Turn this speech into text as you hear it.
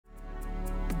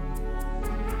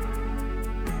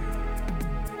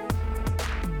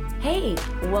Hey,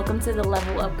 welcome to the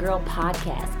Level Up Girl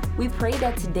podcast. We pray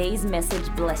that today's message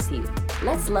bless you.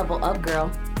 Let's level up,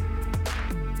 girl.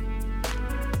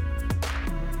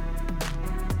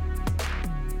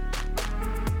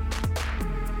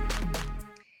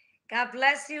 God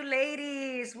bless you,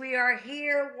 ladies. We are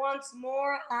here once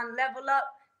more on Level Up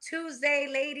Tuesday,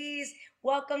 ladies.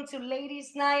 Welcome to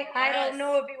Ladies Night. Yes. I don't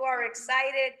know if you are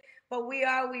excited, but we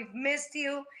are. We've missed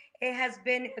you. It has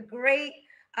been great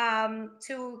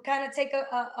to kind of take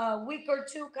a week or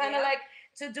two, kind of like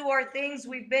to do our things.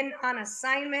 We've been on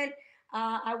assignment.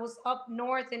 I was up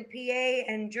north in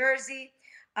PA and Jersey.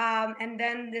 And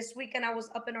then this weekend I was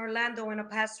up in Orlando in a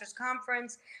pastor's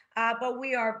conference. But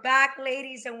we are back,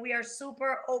 ladies, and we are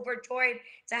super overjoyed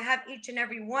to have each and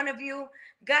every one of you.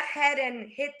 Go ahead and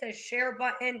hit the share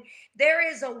button. There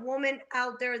is a woman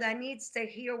out there that needs to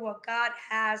hear what God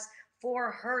has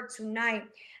for her tonight.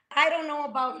 I don't know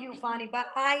about you, Fanny, but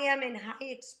I am in high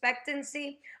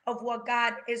expectancy of what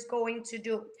God is going to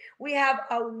do. We have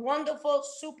a wonderful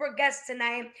super guest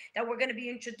tonight that we're going to be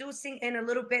introducing in a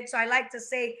little bit. So I like to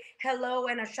say hello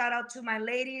and a shout out to my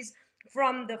ladies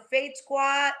from the Faith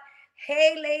Squad.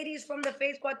 Hey, ladies from the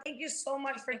Faith Squad, thank you so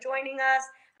much for joining us.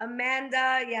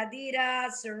 Amanda,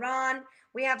 Yadira, Saran.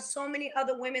 We have so many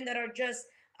other women that are just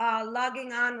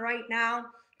logging on right now.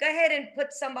 Go ahead and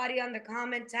put somebody on the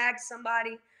comment, tag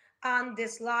somebody on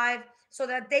this live so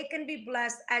that they can be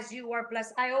blessed as you are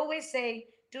blessed. I always say,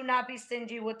 do not be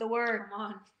stingy with the word. Come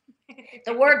on.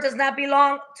 The word does not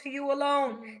belong to you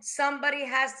alone. Somebody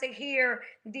has to hear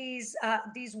these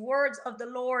words of the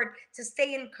Lord to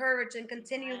stay encouraged and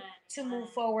continue to move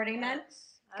forward. Amen.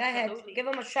 Yes. Go ahead. Give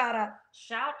them a shout out.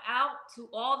 Shout out to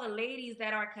all the ladies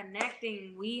that are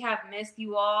connecting. We have missed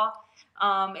you all.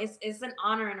 It's an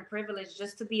honor and a privilege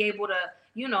just to be able to,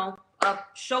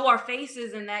 show our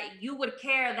faces and that you would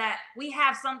care that we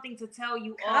have something to tell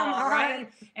you all,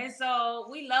 right? And so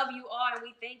we love you all and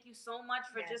we thank you so much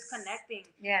for just connecting,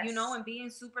 and being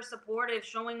super supportive,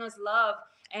 showing us love.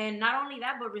 And not only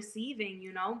that, but receiving,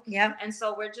 Yeah. And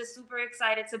so we're just super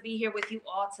excited to be here with you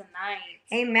all tonight.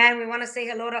 Amen. We want to say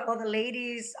hello to all the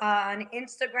ladies on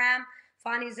Instagram,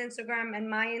 Fanny's Instagram and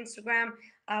my Instagram.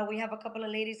 We have a couple of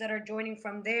ladies that are joining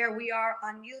from there. We are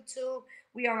on YouTube.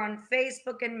 We are on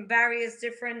Facebook and various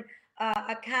different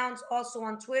accounts, also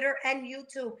on Twitter and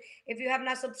YouTube. If you have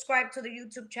not subscribed to the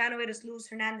YouTube channel, it is Luz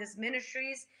Hernandez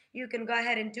Ministries. You can go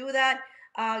ahead and do that.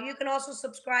 You can also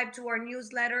subscribe to our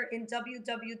newsletter in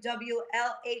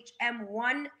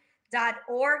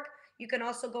www.lhm1.org. You can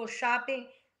also go shopping.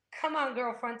 Come on,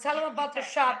 girlfriend. Tell them about the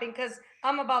shopping because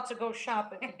I'm about to go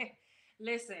shopping.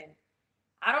 Listen,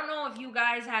 I don't know if you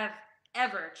guys have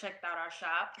ever checked out our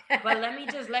shop, but let me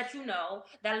just let you know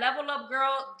that Level Up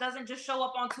Girl doesn't just show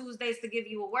up on Tuesdays to give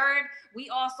you a word. We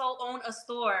also own a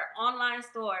store, online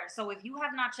store. So if you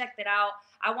have not checked it out,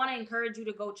 I want to encourage you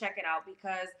to go check it out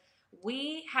because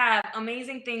we have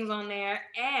amazing things on there,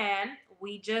 and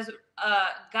we just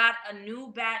got a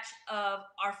new batch of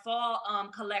our fall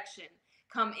collection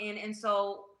come in, and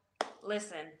so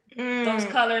listen, those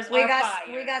colors are fire.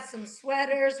 We got some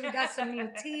sweaters, we got some new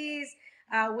tees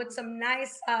with some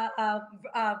nice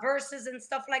verses and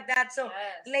stuff like that. So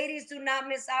ladies, do not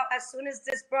miss out. As soon as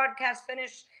this broadcast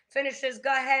finishes,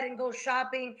 go ahead and go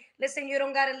shopping. Listen, you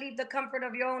don't got to leave the comfort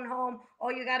of your own home.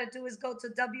 All you got to do is go to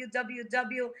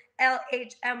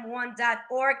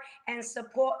www.lhm1.org and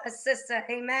support a sister.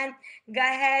 Amen. Go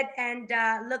ahead and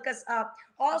look us up.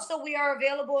 Also, we are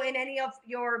available in any of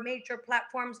your major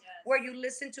platforms where you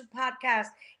listen to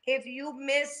podcasts. If you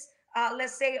miss,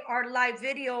 let's say, our live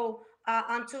video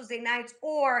on Tuesday nights,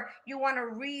 or you want to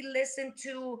re-listen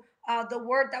to the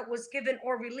word that was given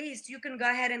or released, you can go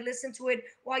ahead and listen to it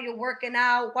while you're working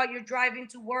out, while you're driving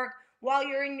to work, while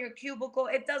you're in your cubicle.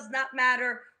 It does not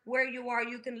matter where you are.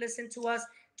 You can listen to us.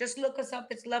 Just look us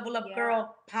up. It's Level Up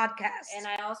Girl Podcast. And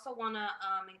I also want to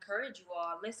encourage you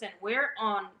all. Listen, we're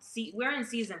in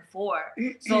season 4,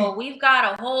 so we've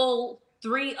got a whole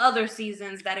 3 other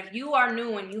seasons that if you are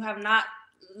new and you have not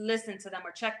listen to them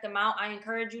or check them out, I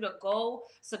encourage you to go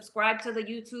subscribe to the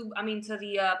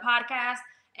podcast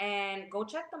and go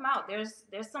check them out. There's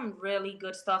some really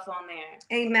good stuff on there.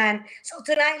 Amen. So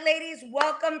tonight, ladies,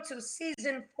 welcome to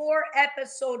season 4,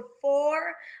 episode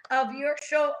 4 of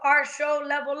our show,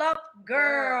 Level Up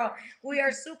Girl. We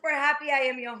are super happy. I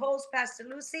am your host, Pastor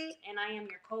Lucy. And I am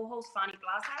your co-host, Fanny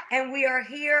Plaza. And we are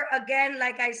here again,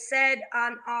 like I said,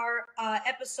 on our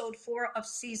episode 4 of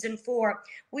season 4.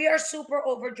 We are super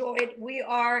overjoyed. We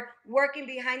are working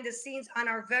behind the scenes on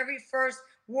our very first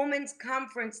women's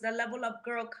conference, the Level Up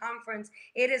Girl Conference.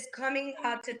 It is coming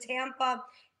to Tampa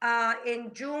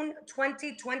in June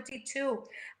 2022.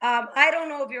 I don't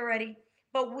know if you're ready,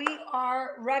 but we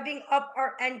are revving up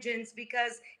our engines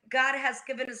because God has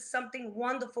given us something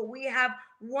wonderful. We have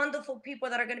wonderful people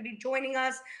that are going to be joining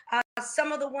us.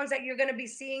 Some of the ones that you're going to be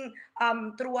seeing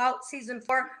throughout season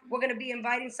 4, we're going to be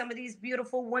inviting some of these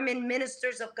beautiful women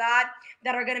ministers of God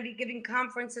that are going to be giving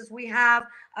conferences. We have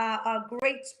a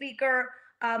great speaker,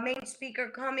 main speaker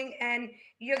coming, and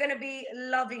you're going to be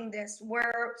loving this,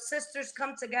 where sisters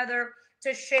come together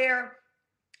to share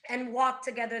and walk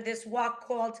together this walk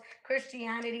called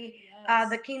Christianity,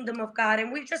 the kingdom of God.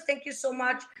 And we just thank you so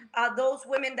much. Those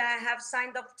women that have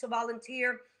signed up to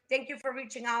volunteer, thank you for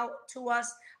reaching out to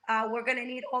us. We're going to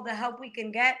need all the help we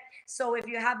can get. So if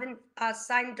you haven't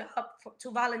signed up to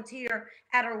volunteer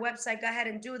at our website, go ahead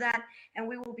and do that. And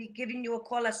we will be giving you a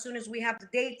call as soon as we have the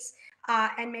dates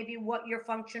and maybe what your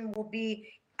function will be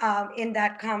in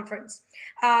that conference.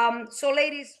 So,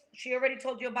 ladies, she already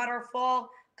told you about our fall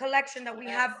collection that we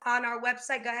have on our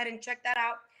website. Go ahead and check that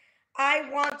out. I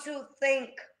want to thank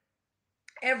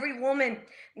every woman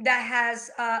that has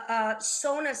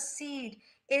sown a seed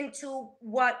into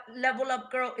what Level Up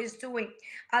Girl is doing.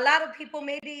 A lot of people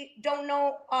maybe don't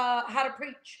know how to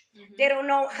preach. They don't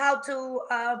know how to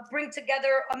bring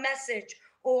together a message,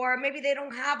 or maybe they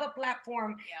don't have a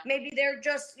platform. Maybe they're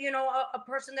just, a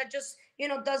person that just,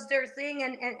 does their thing,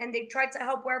 and they try to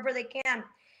help wherever they can.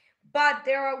 But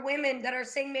there are women that are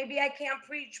saying, maybe I can't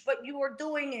preach, but you are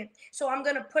doing it. So I'm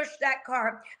going to push that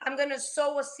card. I'm going to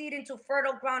sow a seed into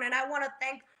fertile ground. And I want to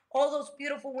thank all those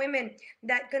beautiful women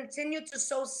that continue to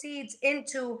sow seeds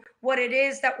into what it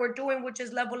is that we're doing, which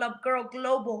is Level Up Girl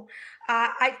Global.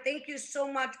 I thank you so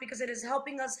much because it is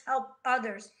helping us help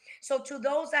others. So to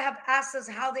those that have asked us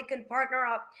how they can partner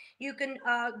up, you can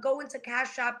go into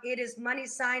Cash App. It is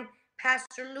 $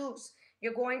 Pastor Luz.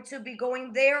 You're going to be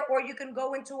going there, or you can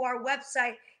go into our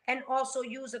website and also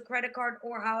use a credit card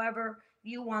or however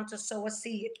you want to sow a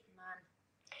seed.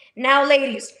 Now,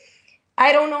 ladies,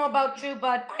 I don't know about you,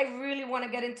 but I really want to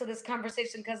get into this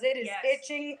conversation because it is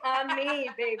itching on me,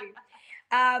 baby.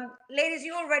 Ladies,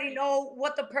 you already know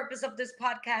what the purpose of this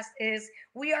podcast is.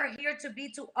 We are here to be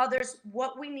to others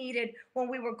what we needed when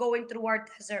we were going through our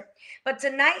desert. But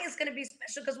tonight is going to be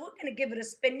special because we're going to give it a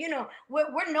spin.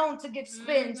 We're known to give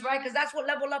spins, right? Because that's what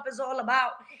Level Up is all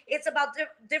about. It's about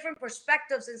different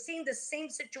perspectives and seeing the same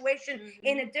situation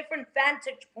in a different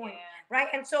vantage point, right?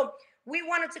 And so we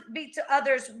wanted to be to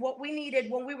others what we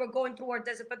needed when we were going through our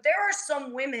desert. But there are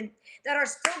some women that are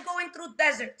still going through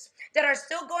deserts, that are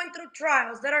still going through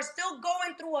trials, that are still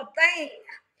going through a thing,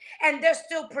 and they're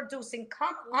still producing.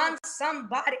 Come on,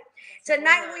 somebody.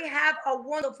 Tonight we have a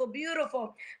wonderful,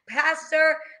 beautiful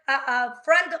pastor, a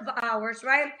friend of ours,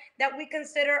 right, that we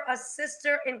consider a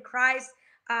sister in Christ.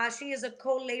 She is a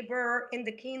co-laborer in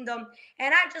the kingdom.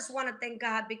 And I just want to thank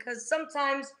God, because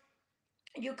sometimes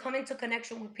you come into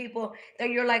connection with people that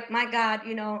you're like, my God,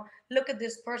 look at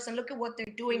this person, look at what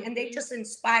they're doing. And they just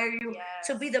inspire you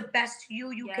to be the best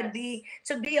you can be,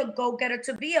 to be a go-getter,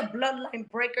 to be a bloodline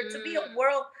breaker, to be a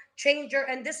world changer.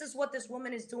 And this is what this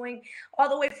woman is doing all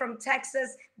the way from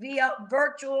Texas via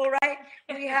virtual, right?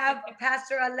 We have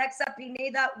Pastor Alexa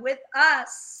Pineda with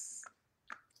us.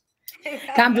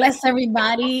 God bless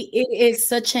everybody. It is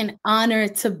such an honor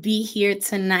to be here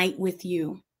tonight with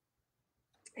you.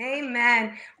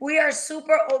 Amen. We are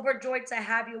super overjoyed to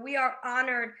have you. We are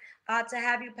honored to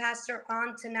have you, Pastor,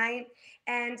 on tonight.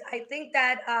 And I think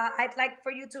that I'd like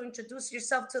for you to introduce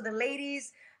yourself to the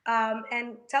ladies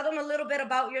and tell them a little bit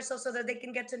about yourself so that they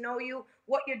can get to know you,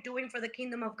 what you're doing for the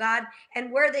kingdom of God,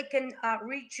 and where they can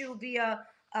reach you via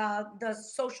the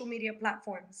social media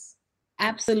platforms.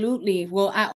 Absolutely.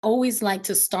 Well, I always like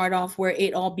to start off where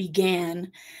it all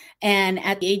began. And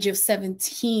at the age of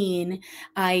 17,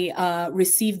 I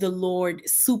received the Lord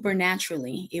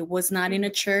supernaturally. It was not in a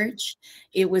church.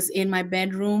 It was in my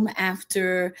bedroom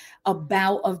after a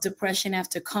bout of depression,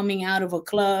 after coming out of a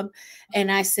club.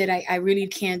 And I said, I really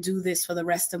can't do this for the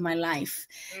rest of my life.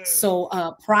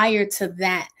 So prior to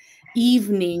that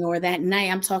evening or that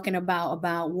night, I'm talking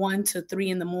about 1 to 3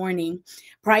 in the morning.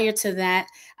 Prior to that,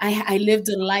 I lived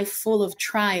a life full of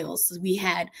trials. We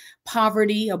had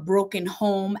poverty, a broken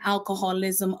home,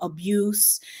 alcoholism,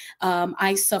 abuse.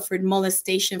 I suffered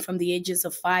molestation from the ages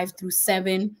of 5 through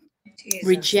 7. Jesus.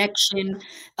 Rejection.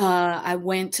 I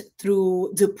went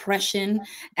through depression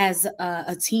as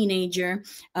a teenager.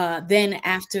 Then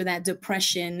after that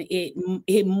depression,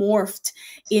 it morphed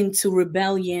into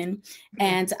rebellion.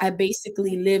 And I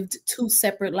basically lived 2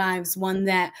 separate lives, one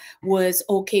that was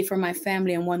okay for my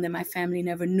family and one that my family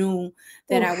never knew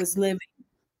that I was living.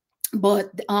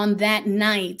 But on that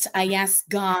night, I asked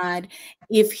God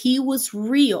if he was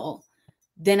real,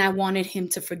 then I wanted him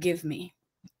to forgive me.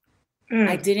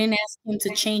 I Mm. didn't ask him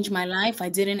to change my life. I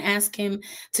didn't ask him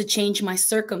to change my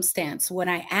circumstance. What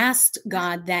I asked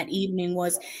God that evening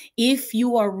was, if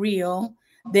you are real,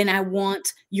 then I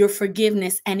want your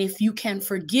forgiveness. And if you can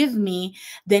forgive me,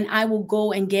 then I will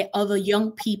go and get other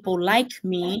young people like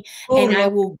me, Oh, and I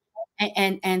Lord. will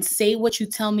and say what you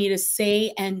tell me to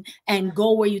say, and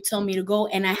go where you tell me to go.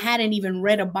 And I hadn't even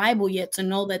read a Bible yet to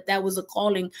know that that was a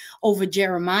calling over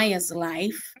Jeremiah's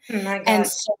life. My And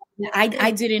God. so I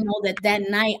didn't know that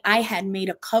that night I had made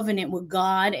a covenant with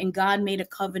God, and God made a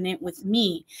covenant with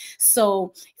me.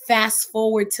 So fast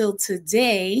forward till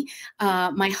today,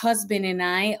 my husband and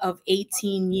I of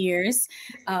 18 years,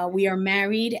 we are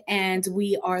married, and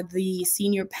we are the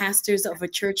senior pastors of a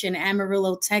church in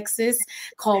Amarillo, Texas,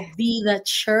 called Be the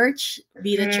Church.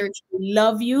 Be the Mm. Church, we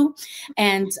love you.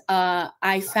 And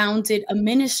I founded a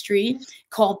ministry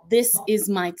called This Is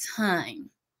My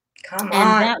Time, Come and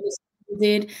on. that was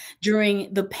did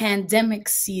during the pandemic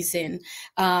season.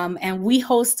 And we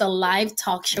host a live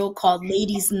talk show called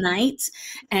Ladies Night,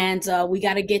 and we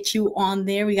got to get you on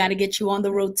there. We got to get you on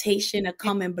the rotation to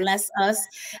come and bless us.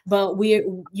 But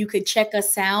you could check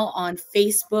us out on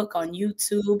Facebook, on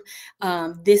YouTube.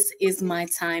 This Is My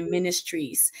Time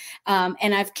Ministries.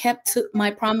 And I've kept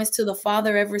my promise to the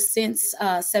Father ever since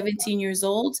 17 years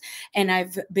old, and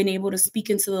I've been able to speak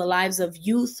into the lives of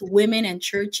youth, women, and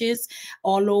churches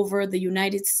all over the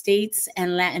United States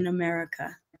and Latin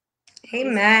America.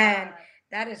 Amen.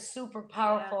 That is super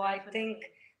powerful. I think definitely.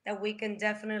 that we can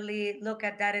definitely look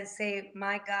at that and say,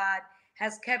 my God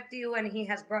has kept you and he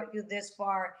has brought you this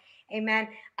far. Amen.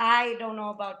 I don't know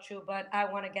about you, but I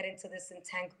want to get into this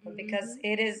entanglement because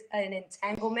it is an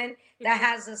entanglement that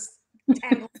has us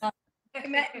tangled up.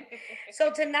 Amen.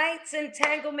 So tonight's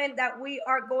entanglement that we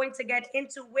are going to get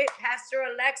into with Pastor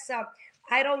Alexa,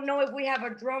 I don't know if we have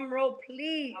a drum roll,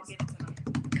 please. I'll get into them.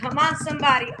 Come on,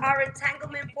 somebody. Our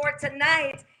entanglement for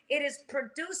tonight, it is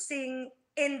producing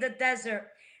in the desert.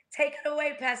 Take it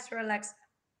away, Pastor Alexa.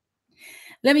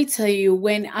 Let me tell you,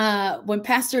 when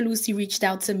Pastor Lucy reached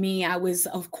out to me, I was,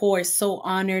 of course, so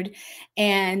honored.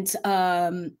 And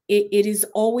it is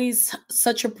always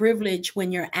such a privilege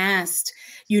when you're asked,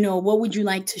 what would you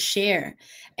like to share?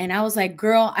 And I was like,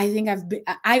 girl, I think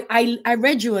I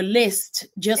read you a list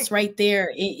just right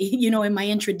there, in my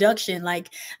introduction.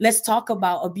 Like, let's talk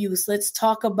about abuse. Let's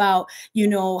talk about,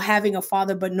 having a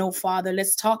father but no father.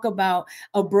 Let's talk about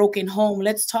a broken home.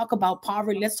 Let's talk about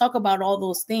poverty. Let's talk about all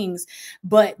those things.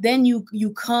 But then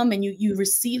you come and you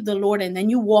receive the Lord, and then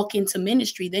you walk into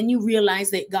ministry. Then you realize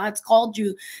that God's called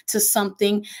you to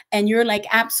something, and you're like,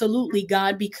 absolutely,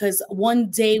 God, because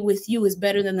one day with you is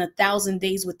better than 1,000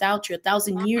 days without you,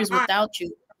 1,000 years without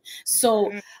you.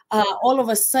 So all of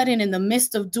a sudden, in the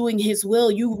midst of doing his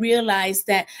will, you realize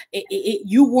that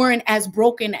you weren't as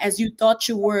broken as you thought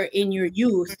you were in your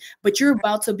youth, but you're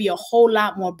about to be a whole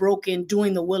lot more broken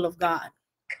doing the will of God.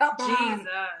 Come on.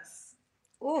 Jesus.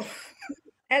 Oof.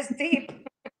 That's deep.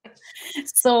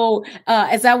 So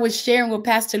as I was sharing with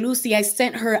Pastor Lucy, I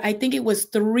sent her, I think it was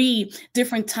 3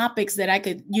 different topics that I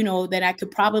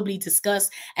could probably discuss.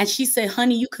 And she said,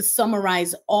 honey, you could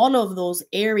summarize all of those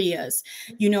areas.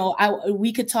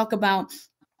 We could talk about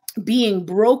being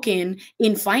broken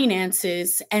in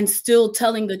finances and still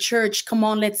telling the church, come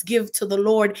on, let's give to the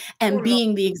Lord, Oh, and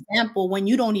being the example when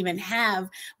you don't even have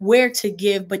where to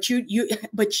give, but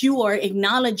you are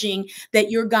acknowledging that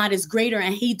your God is greater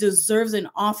and he deserves an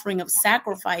offering of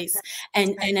sacrifice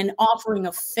and an offering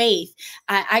of faith.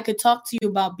 I could talk to you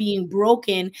about being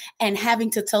broken and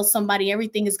having to tell somebody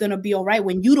everything is going to be all right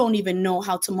when you don't even know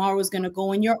how tomorrow is going to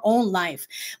go in your own life.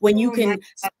 When you can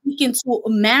speak into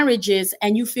marriages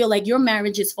and you feel like your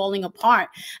marriage is falling apart.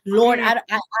 Lord,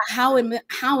 how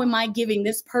am I giving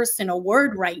this person a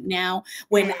word right now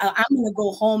when I'm going to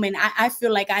go home and I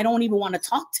feel like I don't even want to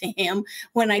talk to him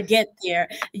when I get there?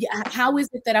 How is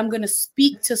it that I'm going to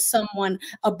speak to someone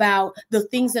about the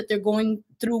things that they're going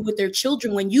through with their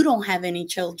children when you don't have any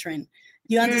children?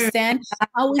 You understand?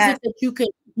 How is it that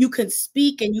you can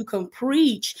speak and you can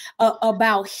preach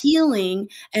about healing,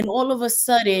 and all of a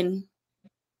sudden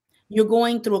you're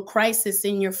going through a crisis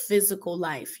in your physical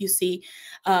life? You see,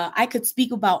 I could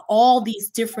speak about all these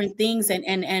different things, and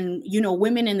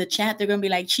women in the chat, they're gonna be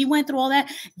like, she went through all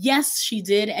that. Yes, she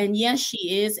did, and yes,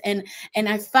 she is, and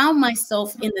I found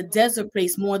myself in the desert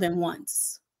place more than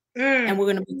once. And we're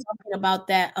going to be talking about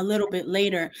that a little bit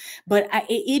later. But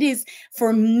it is,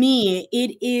 for me,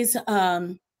 it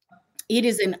it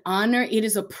is an honor, it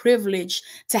is a privilege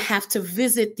to have to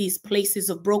visit these places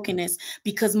of brokenness,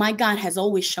 because my God has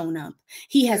always shown up.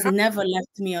 He has never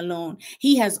left me alone.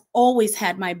 He has always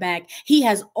had my back. He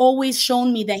has always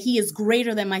shown me that he is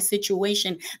greater than my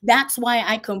situation. That's why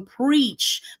I can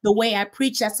preach the way I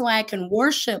preach. That's why I can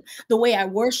worship the way I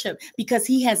worship, because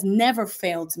he has never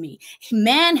failed me.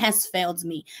 Man has failed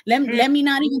me. Let me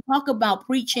not even talk about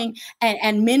preaching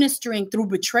and ministering through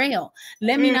betrayal.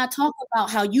 Let me not talk about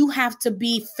how you have to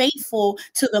be faithful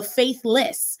to the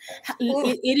faithless.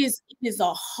 It is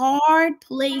a hard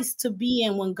place to be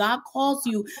in when God calls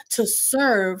you to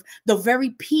serve the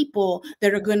very people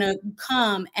that are going to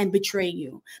come and betray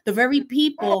you, the very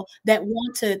people that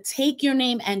want to take your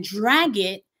name and drag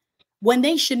it when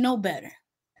they should know better.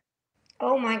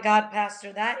 Oh my God,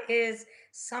 Pastor, that is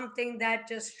something that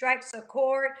just strikes a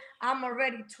chord. I'm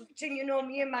already twitching. You know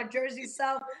me and my Jersey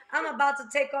self. I'm about to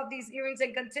take off these earrings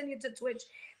and continue to twitch.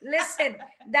 Listen,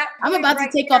 that I'm point about to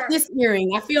right take there, off this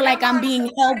earring. I feel like come I'm on, being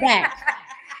held somebody. back.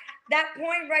 That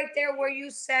point right there where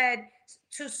you said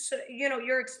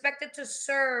you're expected to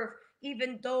serve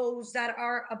even those that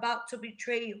are about to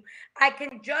betray you. I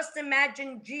can just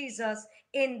imagine Jesus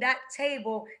in that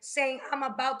table saying, I'm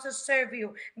about to serve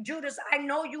you. Judas, I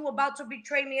know you about to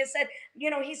betray me. And said,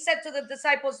 he said to the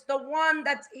disciples, the one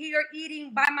that's here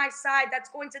eating by my side, that's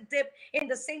going to dip in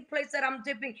the same place that I'm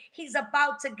dipping, he's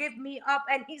about to give me up.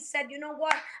 And he said, you know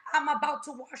what? I'm about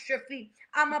to wash your feet.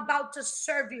 I'm about to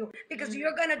serve you, because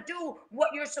you're going to do what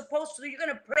you're supposed to do. You're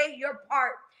going to play your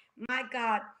part. My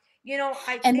God.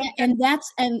 I think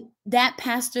that,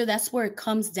 pastor, that's where it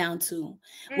comes down to.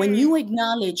 When Mm. you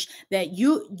acknowledge that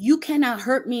you cannot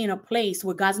hurt me in a place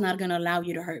where God's not going to allow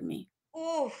you to hurt me.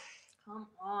 Oof. Come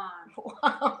on.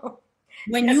 Wow.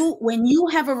 When you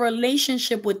have a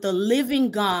relationship with the living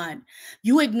God,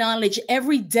 you acknowledge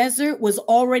every desert was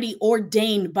already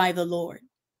ordained by the Lord.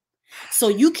 So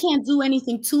you can't do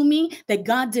anything to me that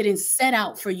God didn't set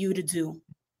out for you to do.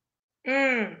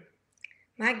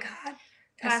 My God.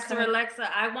 Pastor Alexa,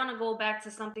 I want to go back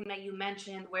to something that you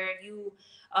mentioned where you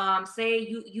say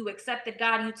you accepted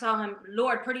God. You tell him,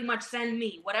 Lord, pretty much send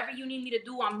me. Whatever you need me to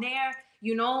do, I'm there.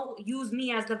 Use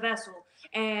me as the vessel.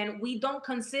 And we don't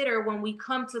consider when we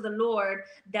come to the Lord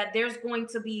that there's going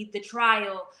to be the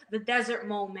trial, the desert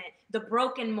moment, the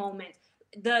broken moment,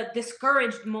 the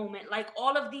discouraged moment. Like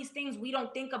all of these things, we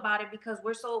don't think about it because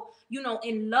we're so,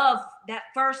 in love, that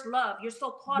first love. You're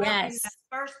so caught up in that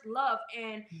first love,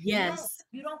 and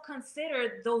you don't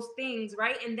consider those things,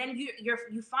 right? And then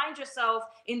you find yourself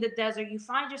in the desert, you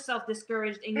find yourself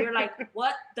discouraged, and you're like,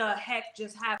 what the heck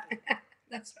just happened?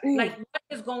 That's right. Like, what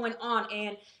is going on?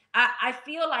 And I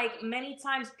feel like many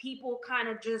times people kind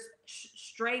of just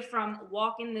stray from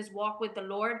walking this walk with the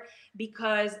Lord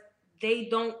because they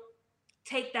don't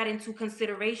take that into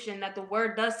consideration, that the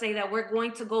word does say that we're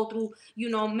going to go through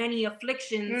many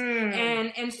afflictions,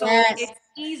 and so it's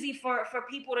easy for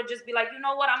people to just be like, you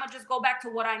know what, I'm gonna just go back to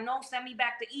what I know. Send me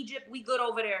back to Egypt. We good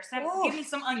over there. Give me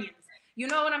some onions. You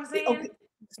know what I'm saying? Okay.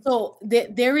 So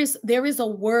there is a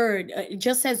word,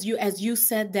 just as you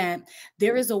said that,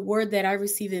 there is a word that I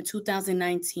received in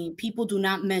 2019. People do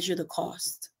not measure the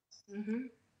cost.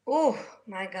 Oh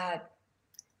my God.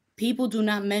 People do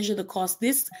not measure the cost.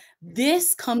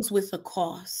 This comes with a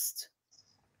cost,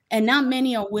 and not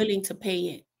many are willing to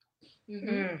pay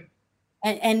it.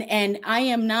 And I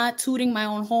am not tooting my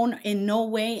own horn. In no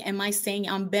way am I saying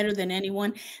I'm better than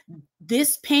anyone.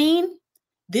 This pain,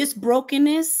 this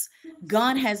brokenness,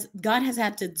 God has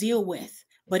had to deal with,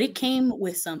 but it came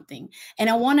with something.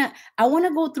 And I want to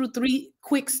go through 3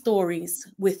 quick stories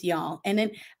with y'all, and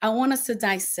then I want us to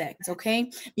dissect,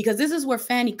 okay? Because this is where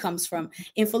Fanny comes from.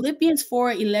 In Philippians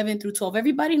 4:11-12,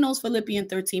 everybody knows Philippians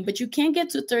 13, but you can't get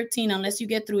to 13 unless you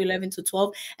get through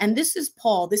 11-12. And this is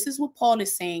Paul. This is what Paul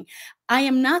is saying. I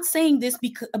am not saying this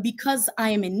because I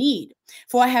am in need,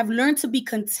 for I have learned to be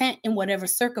content in whatever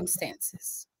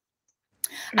circumstances.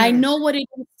 I know what it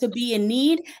is to be in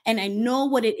need, and I know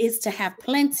what it is to have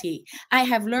plenty. I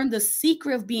have learned the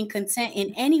secret of being content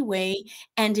in any way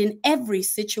and in every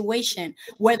situation,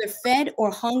 whether fed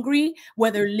or hungry,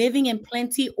 whether living in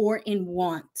plenty or in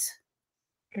want.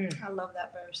 I love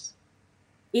that verse.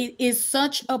 It is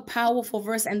such a powerful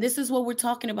verse, and this is what we're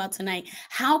talking about tonight.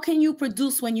 How can you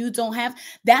produce when you don't have?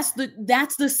 That's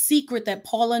the secret that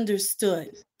Paul understood.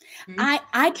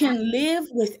 I can live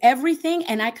with everything,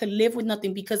 and I could live with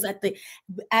nothing, because at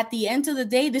the end of the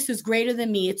day, this is greater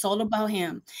than me. It's all about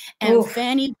him. And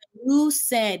Fanny, you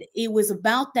said it was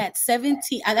about that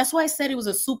 17. That's why I said it was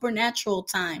a supernatural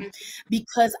time,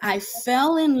 because I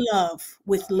fell in love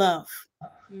with love.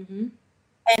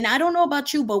 And I don't know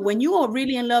about you, but when you are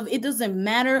really in love, it doesn't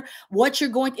matter what you're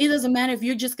going. It doesn't matter if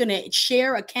you're just gonna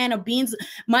share a can of beans.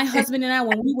 My husband and I,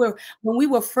 when we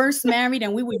were first married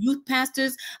and we were youth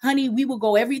pastors, honey, we would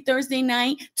go every Thursday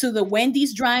night to the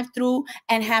Wendy's drive-through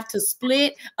and have to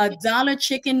split $1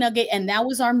 chicken nugget, and that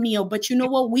was our meal. But you know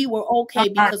what? We were okay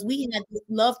because we had this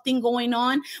love thing going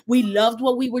on. We loved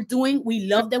what we were doing. We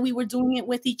loved that we were doing it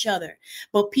with each other.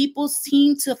 But people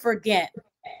seem to forget.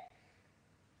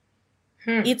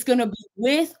 It's gonna be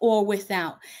with or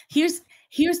without. Here's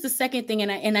the second thing,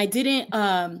 and I didn't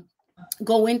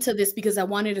go into this because I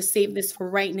wanted to save this for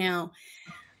right now.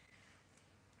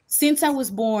 Since I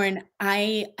was born,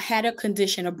 I had a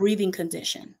condition, a breathing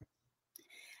condition.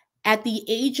 At the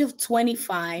age of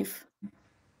 25,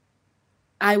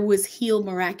 I was healed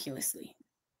miraculously.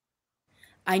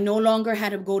 I no longer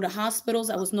had to go to hospitals.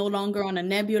 I was no longer on a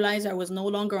nebulizer. I was no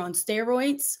longer on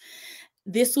steroids.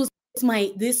 This was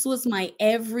my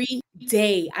every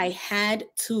day. I had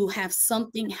to have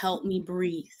something help me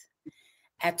breathe.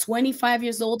 At 25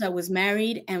 years old, I was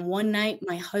married, and one night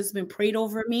my husband prayed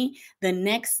over me. The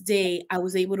next day, I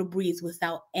was able to breathe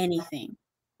without anything.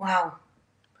 Wow.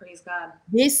 Praise God.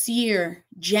 This year,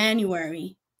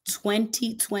 January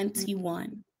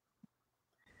 2021,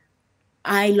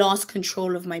 I lost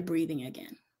control of my breathing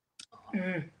again.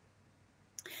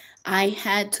 I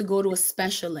had to go to a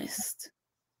specialist.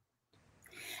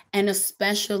 And a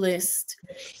specialist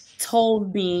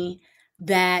told me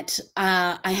that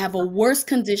I have a worse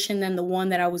condition than the one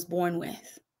that I was born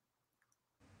with.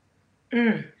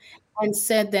 And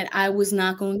said that I was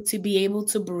not going to be able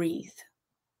to breathe.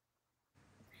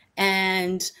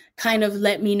 And kind of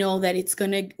let me know that it's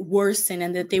going to worsen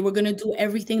and that they were going to do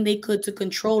everything they could to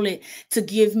control it, to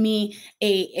give me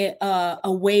a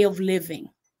way of living.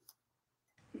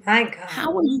 My God.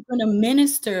 How are you going to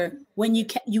minister when you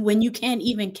can't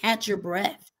even catch your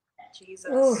breath?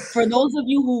 Jesus. For those of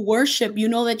you who worship, you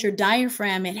know that your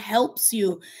diaphragm, it helps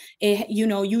you.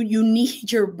 You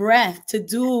need your breath to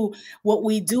do what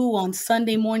we do on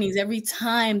Sunday mornings every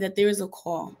time that there's a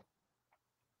call.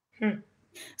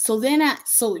 So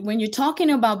when you're talking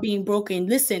about being broken,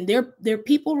 listen, there are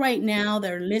people right now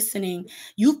that are listening.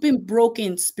 You've been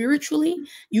broken spiritually,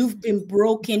 you've been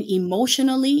broken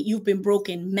emotionally, you've been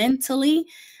broken mentally.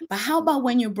 But how about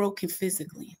when you're broken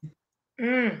physically?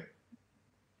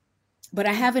 But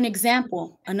I have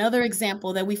another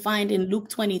example that we find in Luke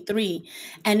 23,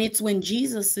 and it's when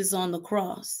Jesus is on the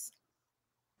cross.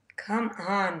 Come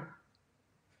on.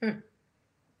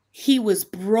 He was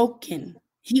broken.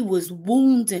 He was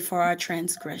wounded for our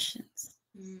transgressions.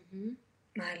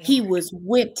 He was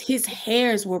whipped. His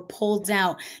hairs were pulled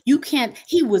out.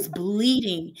 He was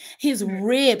bleeding. His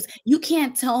ribs. You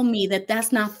can't tell me that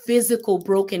that's not physical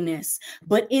brokenness.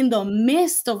 But in the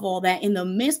midst of all that, in the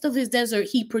midst of his desert,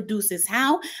 he produces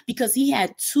how? Because he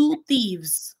had two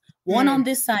thieves, one on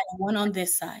this side and one on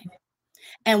this side.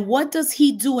 And what does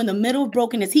he do in the middle of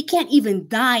brokenness? He can't even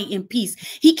die in peace.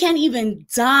 He can't even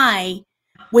die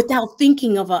without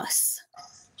thinking of us.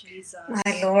 Jesus.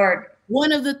 My Lord.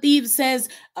 One of the thieves says,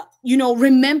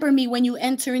 remember me when you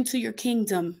enter into your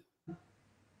kingdom.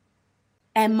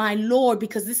 And my Lord,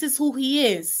 because this is who he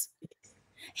is.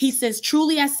 He says,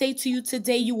 truly I say to you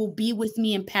today, you will be with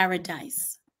me in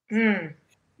paradise. It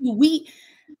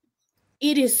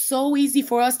is so easy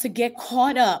for us to get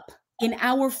caught up in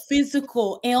our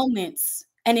physical ailments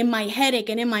and in my headache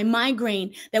and in my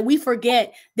migraine that we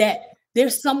forget that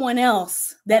there's someone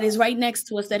else that is right next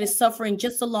to us that is suffering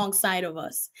just alongside of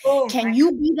us. Can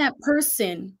you be that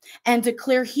person and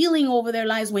declare healing over their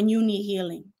lives when you need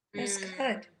healing? That's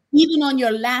good. Even on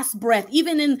your last breath,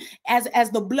 even as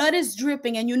the blood is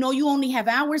dripping and you only have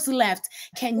hours left,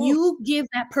 can you give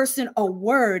that person a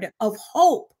word of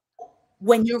hope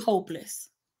when you're hopeless?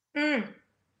 My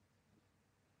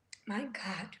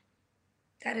God,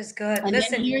 that is good. And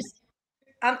listen,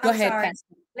 I'm go ahead, sorry.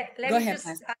 Pastor. Let me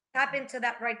just tap into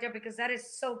that right there because that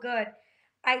is so good.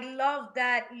 I love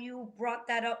that you brought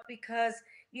that up because,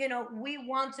 we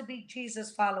want to be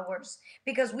Jesus followers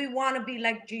because we want to be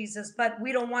like Jesus, but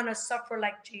we don't want to suffer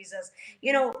like Jesus.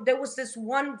 There was this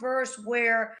one verse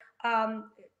where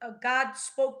God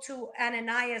spoke to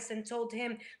Ananias and told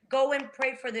him, go and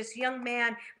pray for this young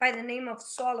man by the name of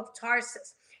Saul of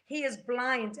Tarsus. He is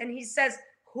blind. And he says,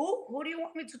 Who do you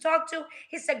want me to talk to?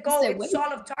 He said, go, it's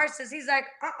Saul of Tarsus. He's like,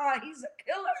 he's a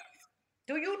killer.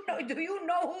 Do you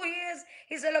know who he is?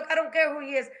 He said, look, I don't care who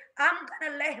he is. I'm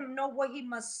going to let him know what he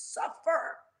must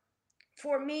suffer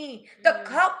for me, the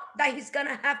cup that he's going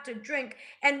to have to drink.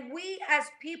 And we as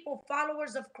people,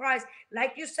 followers of Christ,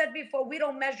 like you said before, we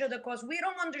don't measure the cost. We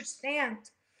don't understand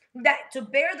that to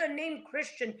bear the name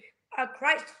Christian, a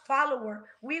Christ follower,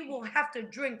 we will have to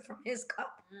drink from his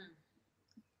cup.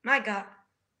 My God.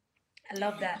 I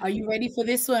love that. Are you ready for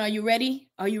this one? Are you ready?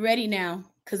 Are you ready now?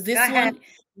 Because Go ahead.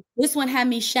 this one had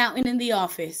me shouting in the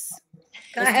office.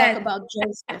 Go Let's ahead. talk about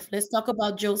Joseph. Let's talk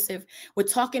about Joseph. We're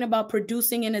talking about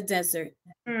producing in a desert.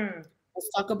 Mm. Let's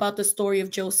talk about the story of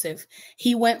Joseph.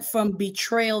 He went from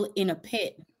betrayal in a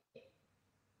pit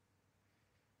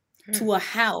to a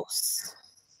house.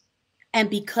 And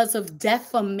because of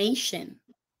defamation,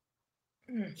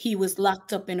 he was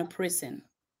locked up in a prison.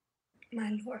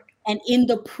 My Lord. And in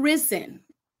the prison,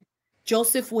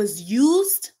 Joseph was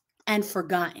used and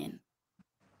forgotten.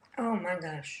 Oh my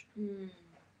gosh.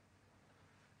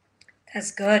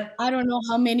 That's good. I don't know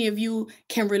how many of you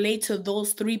can relate to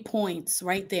those 3 points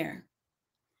right there.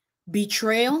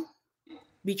 Betrayal.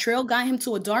 Betrayal got him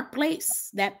to a dark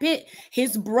place, that pit.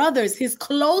 His brothers, his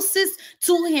closest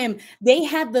to him, they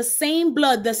had the same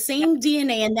blood, the same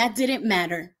DNA, and that didn't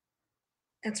matter.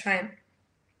 That's right.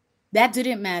 That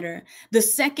didn't matter. The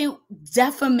second,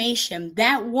 defamation.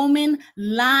 That woman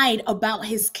lied about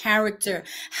his character.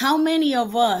 How many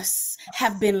of us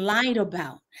have been lied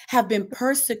about, have been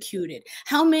persecuted?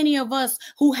 How many of us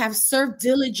who have served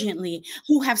diligently,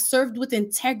 who have served with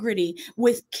integrity,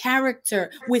 with character,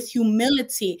 with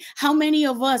humility? How many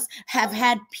of us have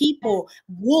had people,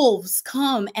 wolves,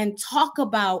 come and talk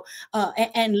about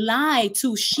and lie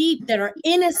to sheep that are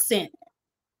innocent,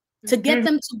 to get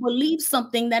them to believe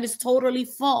something that is totally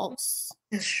false?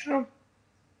 That's true.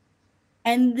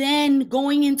 And then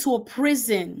going into a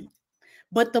prison.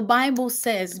 But the Bible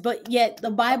says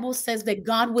that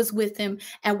God was with him,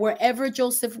 and wherever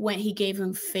Joseph went, he gave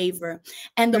him favor.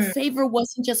 And the favor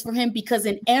wasn't just for him, because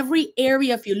in every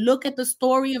area, if you look at the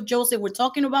story of Joseph, we're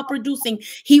talking about producing.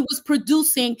 He was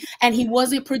producing, and he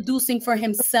wasn't producing for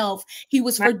himself. He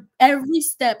was, for every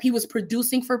step, he was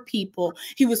producing for people.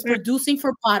 He was producing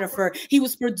for Potiphar. He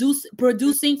was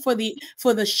producing for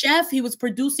the chef. He was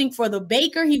producing for the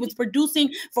baker. He was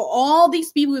producing for all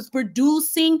these people. He was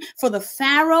producing for the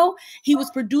Pharaoh. He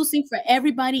was producing for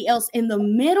everybody else in the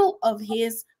middle of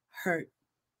his hurt.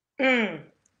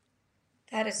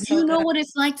 That is so You know good. what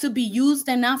it's like to be used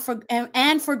and not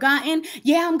and forgotten?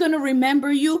 Yeah, I'm gonna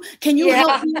remember you. Can you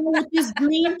help me out with this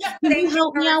dream? Can you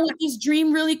help me out with this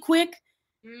dream really quick?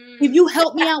 If you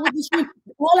help me out with this dream,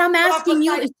 all I'm asking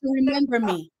you is to remember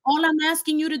me. All I'm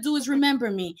asking you to do is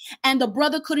remember me. And the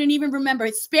brother couldn't even remember.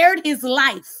 It spared his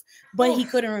life, but he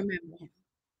couldn't remember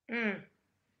him.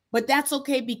 But that's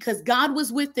okay, because God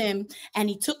was with him, and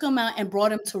he took him out and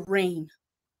brought him to reign.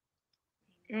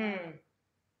 My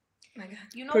God.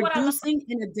 You know Producing what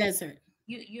in a desert.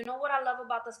 You know what I love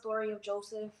about the story of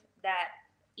Joseph? That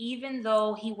even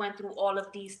though he went through all of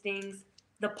these things,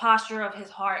 the posture of his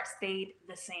heart stayed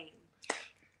the same.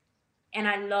 And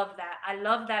I love that. I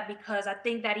love that, because I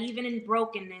think that even in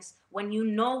brokenness, when you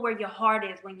know where your heart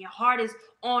is, when your heart is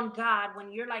on God,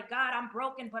 when you're like, God, I'm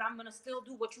broken, but I'm going to still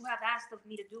do what you have asked of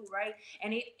me to do, right?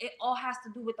 And it all has to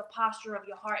do with the posture of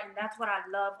your heart. And that's what I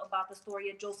love about the story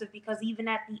of Joseph, because even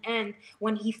at the end,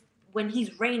 when he's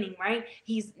reigning, right?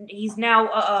 He's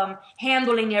now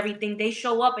handling everything. They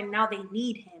show up and now they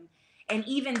need him. And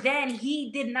even then,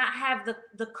 he did not have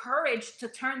the courage to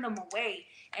turn them away.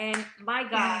 And my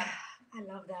God. I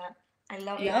love that. I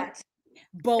love Yep. that.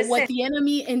 But Listen. what the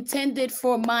enemy intended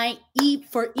for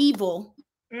evil,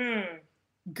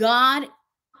 God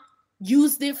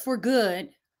used it for good.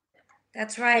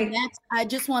 That's right. And I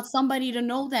just want somebody to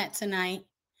know that tonight.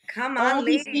 Come on, all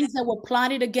ladies. These things that were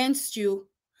plotted against you,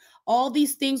 all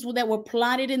these things that were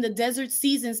plotted in the desert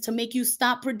seasons to make you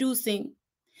stop producing,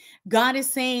 God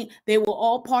is saying they were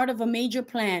all part of a major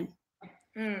plan.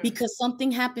 Because something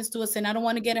happens to us, and I don't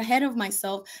want to get ahead of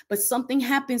myself, but something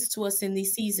happens to us in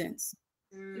these seasons.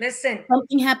 Listen.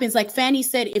 Something happens. Like Fanny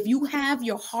said, if you have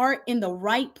your heart in the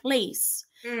right place,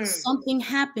 something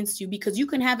happens to you, because you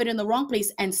can have it in the wrong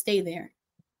place and stay there.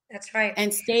 That's right.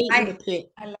 And stay in the pit.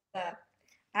 I love that.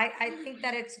 I think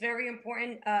that it's very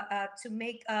important to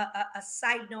make a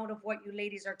side note of what you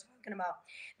ladies are talking about.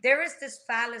 There is this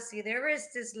fallacy, there is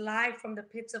this lie from the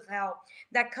pits of hell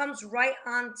that comes right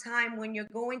on time when you're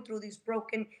going through these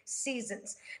broken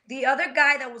seasons. The other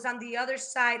guy that was on the other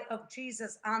side of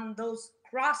Jesus on those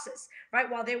crosses, right?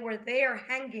 While they were there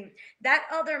hanging, that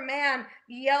other man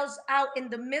yells out in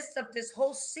the midst of this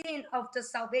whole scene of the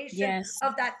salvation Yes.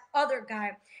 of that other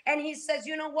guy. And he says,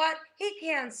 you know what? He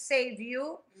can't save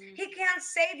you. He can't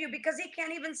save you because he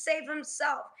can't even save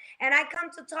himself. And I come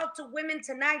to talk to women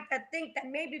tonight that think that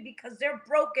maybe because they're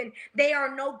broken, they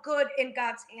are no good in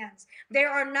God's hands. They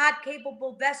are not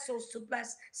capable vessels to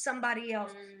bless somebody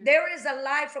else. There is a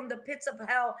lie from the pits of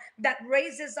hell that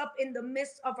raises up in the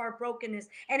midst of our brokenness.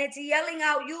 And it's yelling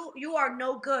out, you are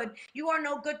no good. You are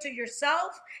no good to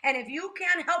yourself. And if you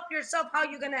can't help yourself, how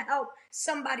are you going to help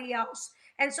somebody else?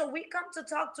 And so we come to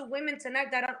talk to women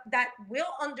tonight that will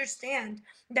understand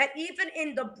that even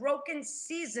in the broken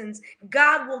seasons,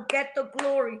 God will get the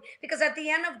glory. Because at the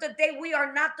end of the day, we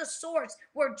are not the source.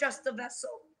 We're just the vessel.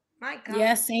 My God.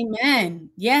 Yes,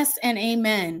 amen. Yes, and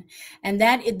amen. And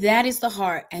that is the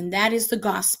heart, and that is the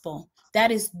gospel. That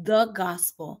is the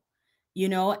gospel,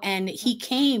 and he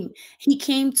came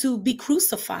to be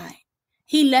crucified.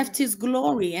 He left his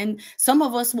glory. And some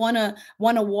of us wanna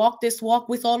walk this walk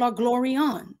with all our glory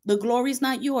on. The glory is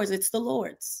not yours, it's the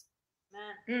Lord's.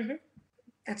 Mm-hmm.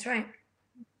 That's right.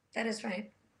 That is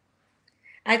right.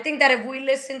 I think that if we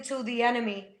listen to the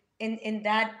enemy in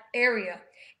that area,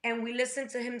 and we listen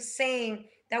to him saying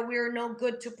that we are no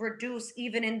good to produce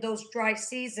even in those dry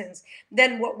seasons,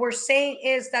 then what we're saying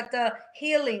is that the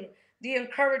healing, the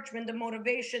encouragement, the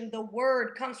motivation, the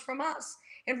word comes from us.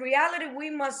 In reality, we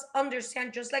must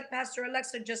understand, just like Pastor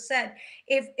Alexa just said,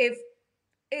 if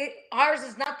ours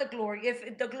is not the glory,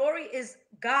 if the glory is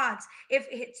God's, if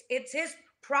it's his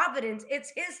providence,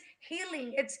 it's his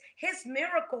healing, it's his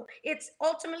miracle, it's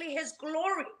ultimately his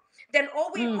glory, then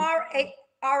all we Mm,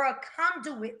 are a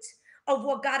conduit of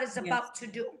what God is yes. about to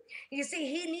do. You see,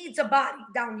 he needs a body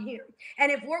down here.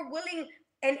 And if we're willing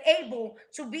and able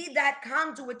to be that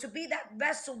conduit, to be that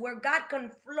vessel where God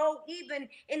can flow even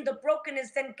in the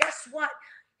brokenness, then guess what?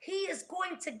 He is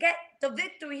going to get the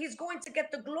victory. He's going to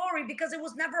get the glory because it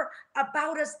was never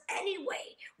about us anyway.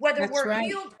 Whether That's we're right.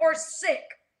 healed or sick,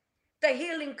 the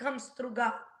healing comes through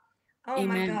God. Oh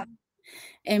my God. Amen.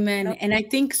 Amen. No. And I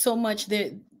think so much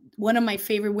that one of my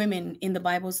favorite women in the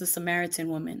Bible is the Samaritan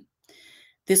woman.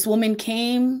 This woman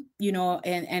came,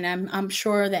 and I'm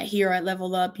sure that here at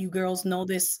Level Up, you girls know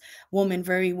this woman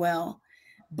very well.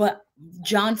 But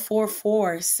John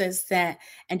 4:4 says that,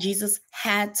 and Jesus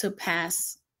had to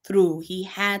pass through. He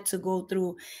had to go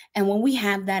through. And when we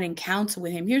have that encounter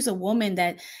with him, here's a woman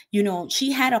that,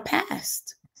 she had a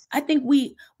past. I think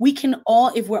we can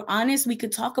all, if we're honest, we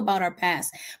could talk about our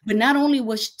past. But not only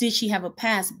did she have a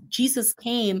past, Jesus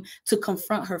came to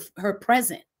confront her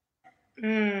present.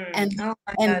 and Oh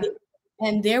my and God.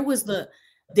 and there was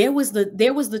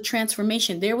the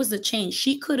transformation, there was the change.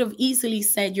 She could have easily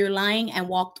said, "You're lying," and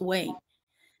walked away,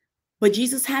 but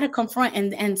Jesus had to confront.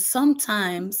 And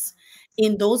sometimes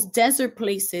in those desert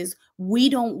places, we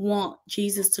don't want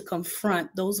Jesus to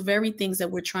confront those very things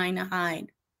that we're trying to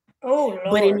hide. Oh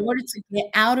But in Lord. order to get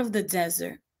out of the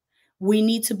desert, we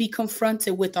need to be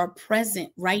confronted with our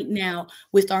present right now,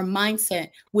 with our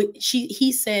mindset.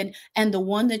 He said, and the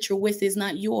one that you're with is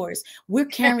not yours. We're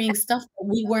carrying stuff that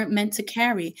we weren't meant to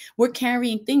carry. We're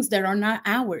carrying things that are not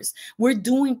ours. We're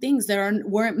doing things that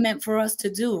weren't meant for us to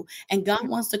do. And God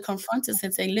wants to confront us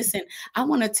and say, listen, I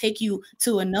want to take you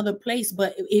to another place.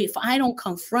 But if I don't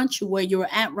confront you where you're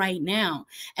at right now,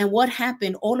 and what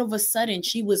happened, all of a sudden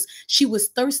she was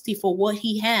thirsty for what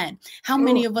he had. How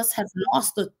many Oh, of us have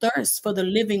lost the thirst for the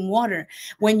living water?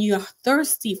 When you're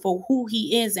thirsty for who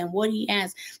he is and what he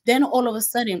has, then all of a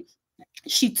sudden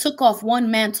she took off one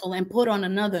mantle and put on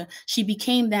another. She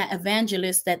became that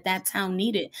evangelist that town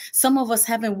needed. Some of us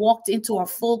haven't walked into our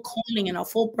full calling and our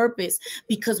full purpose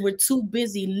because we're too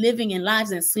busy living in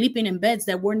lives and sleeping in beds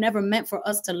that were never meant for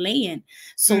us to lay in.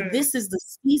 So mm, this is the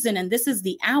season and this is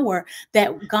the hour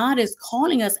that God is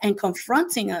calling us and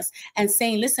confronting us and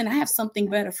saying, listen, I have something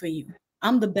better for you.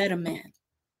 I'm the better man.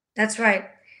 that's right.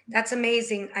 That's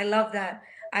amazing. I love that.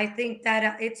 I think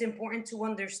that it's important to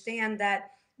understand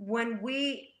that when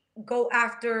we go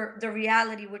after the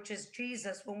reality, which is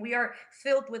Jesus, when we are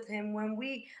filled with him, when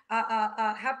we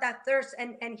have that thirst,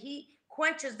 and he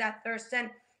quenches that thirst,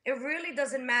 then it really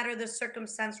doesn't matter the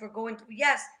circumstance we're going through.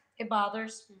 Yes, it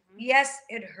bothers. Yes,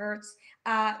 it hurts.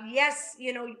 Yes,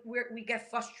 we get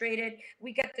frustrated,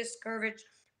 we get discouraged.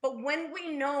 But when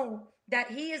we know that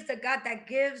he is the God that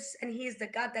gives and he is the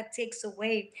God that takes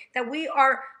away, that we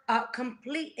are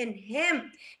complete in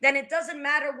him, then it doesn't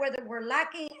matter whether we're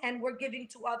lacking and we're giving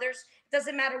to others. It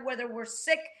doesn't matter whether we're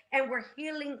sick and we're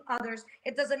healing others.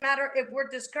 It doesn't matter if we're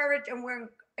discouraged and we're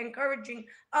encouraging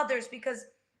others, because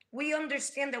we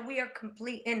understand that we are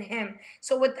complete in him.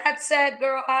 So with that said,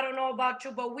 girl, I don't know about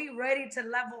you, but we ready to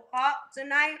level up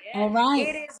tonight. All Yes. right.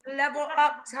 It is level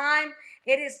up time.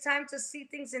 It is time to see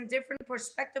things in different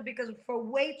perspective, because for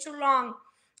way too long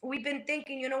we've been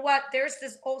thinking, you know what? There's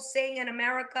this old saying in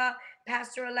America,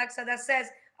 Pastor Alexa, that says,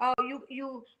 "Oh,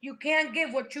 you can't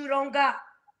give what you don't got."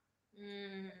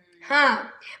 Mm. Huh?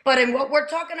 But in what we're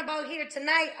talking about here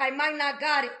tonight, I might not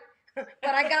got it,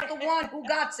 but I got the one who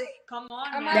got it. Come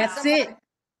on Come now. on, That's somebody. it.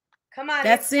 Come on,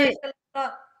 That's it's time it. to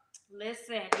level up.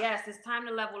 Listen, yes, it's time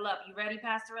to level up. You ready,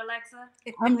 Pastor Alexa?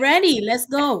 I'm ready. Let's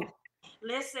go.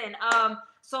 Listen,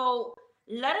 so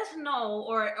let us know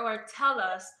or tell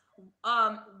us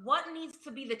what needs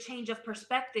to be the change of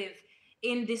perspective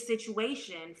in this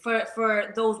situation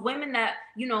for those women that,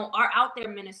 you know, are out there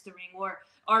ministering or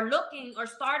are looking or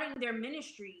starting their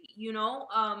ministry. You know,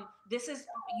 this is,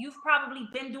 you've probably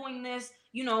been doing this,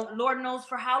 you know, Lord knows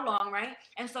for how long, right?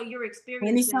 And so you're 20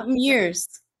 experiencing, something years.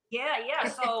 yeah.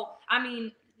 So, I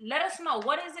mean, let us know,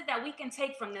 what is it that we can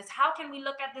take from this? How can we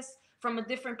look at this from a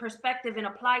different perspective and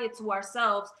apply it to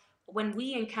ourselves when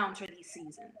we encounter these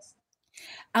seasons?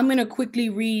 I'm going to quickly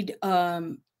read a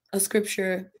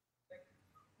scripture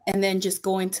and then just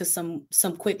go into some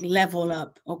quick level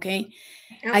up, okay?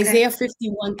 Okay. Isaiah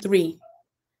 51:3.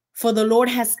 For the Lord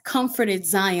has comforted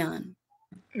Zion.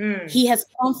 He has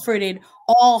comforted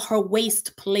all her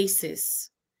waste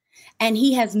places, and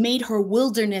he has made her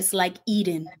wilderness like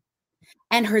Eden,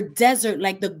 and her desert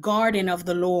like the garden of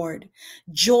the Lord.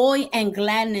 Joy and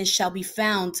gladness shall be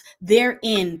found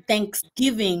therein,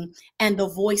 thanksgiving and the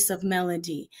voice of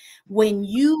melody. When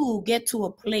you get to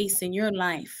a place in your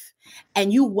life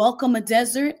and you welcome a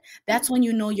desert, that's when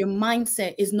you know your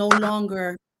mindset is no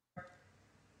longer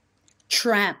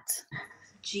trapped.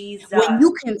 Jesus. When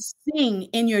you can sing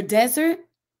in your desert,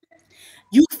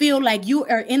 you feel like you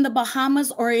are in the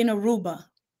Bahamas or in Aruba.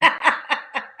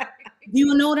 Do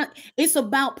you know that? It's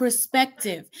about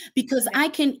perspective, because I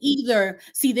can either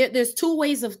see that there's two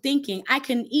ways of thinking. I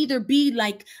can either be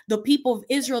like the people of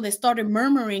Israel that started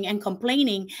murmuring and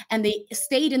complaining and they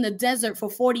stayed in the desert for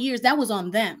 40 years. That was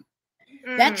on them.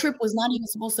 That trip was not even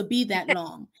supposed to be that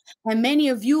long. And many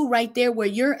of you right there where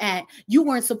you're at, you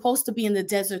weren't supposed to be in the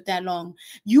desert that long.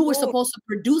 You were supposed to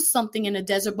produce something in the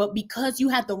desert, but because you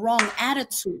had the wrong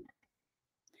attitude,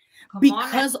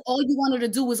 because all you wanted to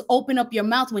do was open up your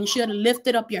mouth when you should have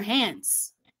lifted up your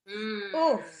hands.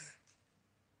 Oof.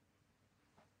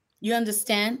 You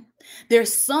understand?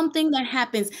 There's something that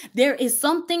happens. There is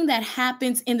something that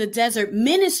happens in the desert.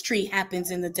 Ministry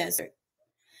happens in the desert.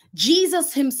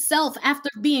 Jesus himself, after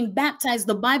being baptized,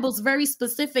 the Bible's very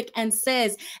specific and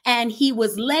says, and he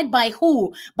was led by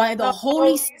who? By the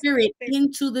Holy Spirit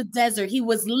into the desert. He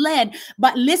was led,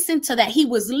 but listen to that. He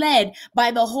was led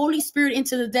by the Holy Spirit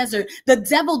into the desert. The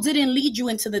devil didn't lead you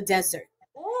into the desert.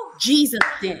 Jesus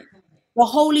did. The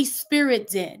Holy Spirit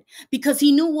did, because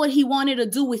he knew what he wanted to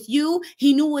do with you.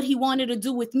 He knew what he wanted to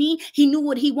do with me. He knew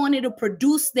what he wanted to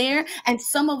produce there. And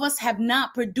some of us have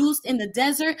not produced in the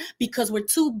desert because we're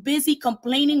too busy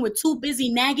complaining. We're too busy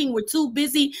nagging. We're too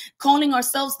busy calling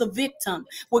ourselves the victim.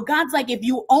 Where God's like, if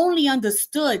you only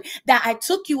understood that I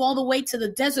took you all the way to the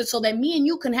desert so that me and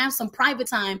you can have some private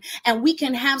time and we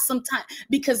can have some time,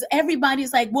 because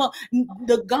everybody's like, well,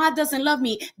 the God doesn't love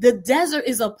me. The desert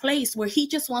is a place where he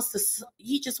just wants the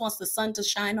sun to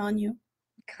shine on you.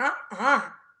 Come on.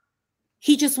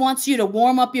 He just wants you to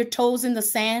warm up your toes in the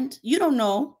sand. You don't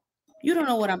know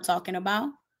what I'm talking about.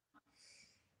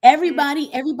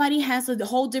 Everybody has a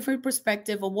whole different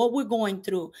perspective of what we're going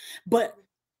through, but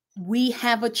we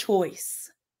have a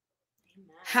choice.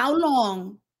 How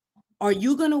long are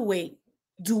you going to wait?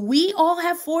 Do we all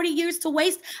have 40 years to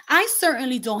waste? I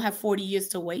certainly don't have 40 years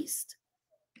to waste.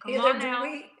 Either do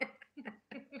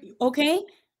we. Okay?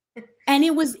 And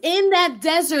it was in that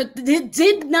desert that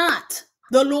did not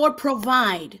the Lord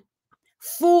provide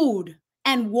food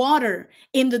and water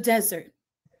in the desert.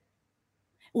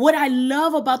 What I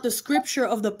love about the scripture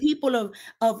of the people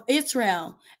of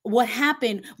Israel, what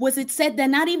happened was it said that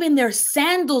not even their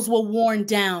sandals were worn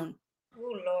down.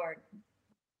 Oh, Lord.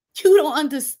 You don't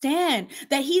understand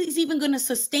that he's even going to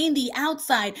sustain the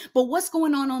outside, but what's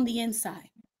going on the inside?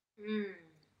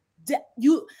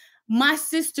 My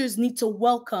sisters need to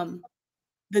welcome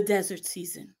the desert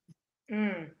season.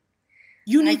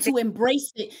 You need to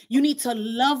embrace it. You need to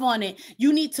love on it.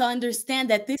 You need to understand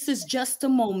that this is just a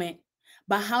moment.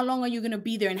 But how long are you going to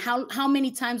be there? And how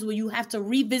many times will you have to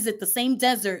revisit the same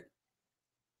desert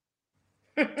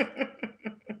in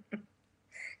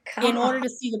order to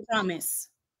see the promise?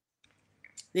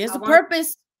 There's a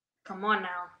purpose. Come on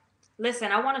now.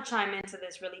 Listen, I want to chime into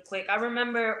this really quick. I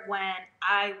remember when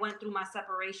I went through my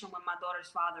separation with my daughter's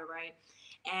father, right?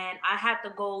 And I had to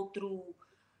go through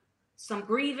some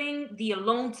grieving, the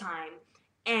alone time.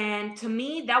 And to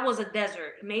me, that was a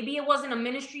desert. Maybe it wasn't a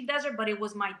ministry desert, but it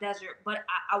was my desert. But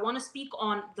I want to speak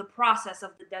on the process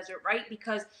of the desert, right?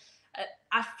 Because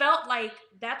I felt like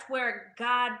that's where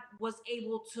God was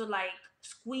able to like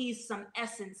squeeze some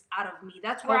essence out of me.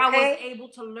 That's where I was able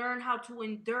to learn how to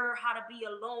endure, how to be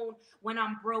alone when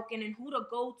I'm broken, and who to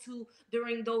go to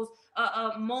during those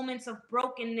moments of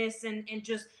brokenness, and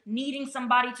just needing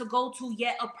somebody to go to,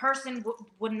 yet a person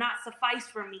would not suffice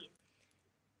for me.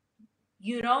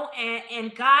 You know,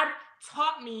 and God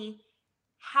taught me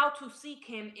how to seek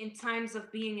him in times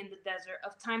of being in the desert,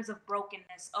 of times of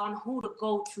brokenness, on who to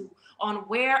go to, on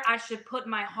where I should put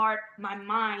my heart, my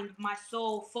mind, my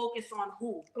soul, focus on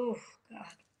who. Oh, God.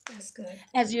 That's good.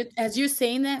 As you're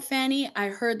saying that, Fanny, I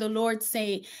heard the Lord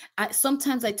say,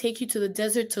 sometimes I take you to the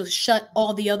desert to shut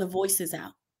all the other voices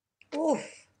out. Oof.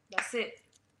 That's it.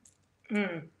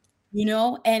 You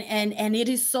know, and it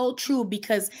is so true,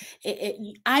 because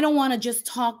I don't want to just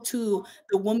talk to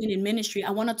the woman in ministry.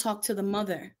 I want to talk to the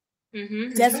mother.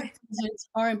 Desert seasons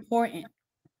are important.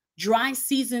 Dry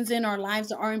seasons in our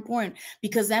lives are important,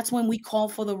 because that's when we call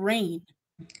for the rain.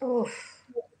 Oof.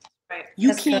 Right.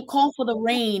 You can't call for the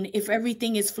rain if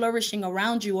everything is flourishing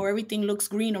around you or everything looks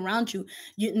green around you.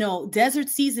 You know, desert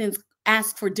seasons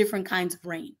ask for different kinds of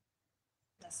rain.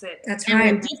 That's it. That's And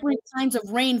right. when different kinds of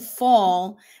rain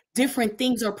fall, different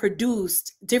things are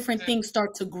produced, different things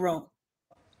start to grow.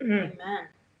 Amen.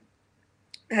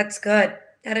 That's good.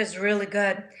 That is really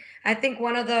good. I think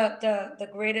one of the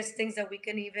greatest things that we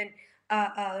can even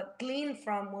glean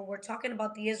from when we're talking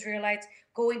about the Israelites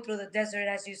going through the desert,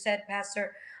 as you said,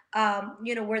 Pastor,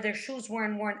 you know, where their shoes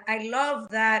weren't worn. I love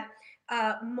that.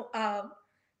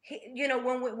 You know,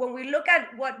 when we look at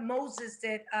what Moses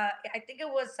did, I think it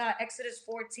was Exodus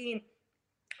 14,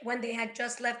 when they had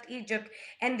just left Egypt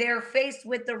and they're faced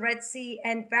with the Red Sea,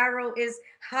 and Pharaoh is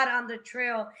hot on the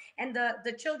trail, and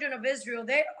the children of Israel,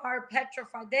 they are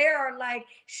petrified. They are like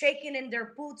shaking in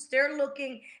their boots. They're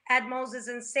looking at Moses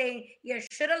and saying, you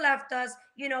should have left us.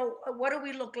 You know, what do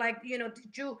we look like? You know,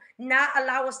 did you not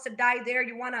allow us to die there?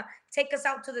 You want to take us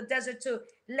out to the desert to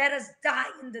let us die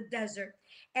in the desert?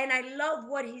 And I love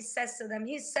what he says to them.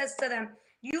 He says to them,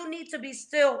 you need to be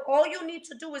still. All you need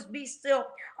to do is be still.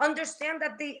 Understand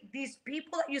that these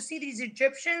people that you see, these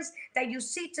Egyptians that you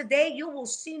see today, you will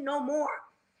see no more.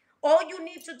 All you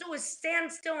need to do is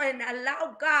stand still and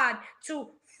allow God to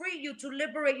free you, to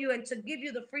liberate you, and to give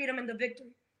you the freedom and the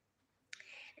victory.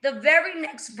 The very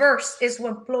next verse is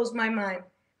what blows my mind.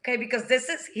 Okay, because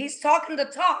he's talking the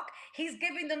talk. He's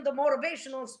giving them the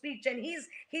motivational speech, and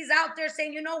he's out there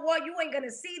saying, you know what, you ain't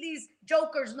gonna see these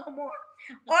jokers no more.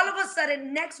 All of a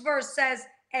sudden, next verse says,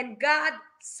 and God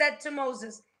said to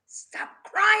Moses, stop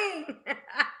crying.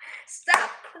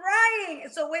 Stop crying.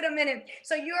 So wait a minute.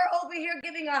 So you're over here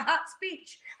giving a hot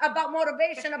speech about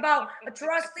motivation, about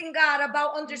trusting God,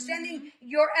 about understanding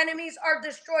your enemies are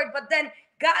destroyed. But then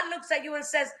God looks at you and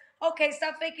says, okay,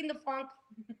 stop faking the funk.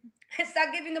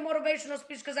 Stop giving the motivational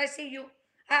speech, because I see you.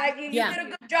 You did a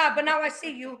good job, but now I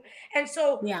see you. And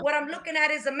so what I'm looking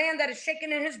at is a man that is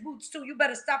shaking in his boots too. You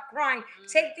better stop crying.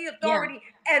 Take the authority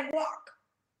and walk.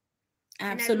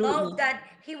 Absolutely. And I love that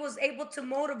he was able to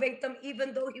motivate them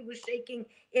even though he was shaking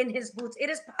in his boots. It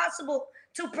is possible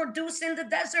to produce in the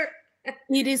desert.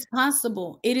 It is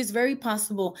possible. It is very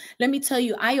possible. Let me tell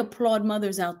you, I applaud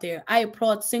mothers out there. I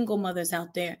applaud single mothers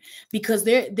out there, because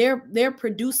they're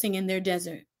producing in their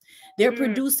desert. They're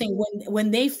producing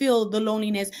when they feel the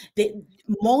loneliness.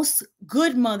 Most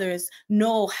good mothers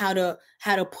know how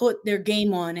to put their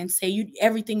game on and say,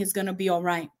 everything is gonna be all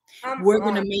right. We're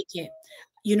gonna make it.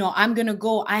 You know, I'm gonna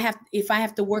go. If I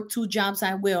have to work 2 jobs,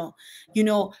 I will. You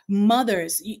know,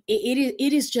 mothers,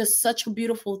 it is just such a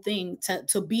beautiful thing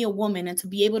to be a woman and to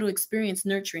be able to experience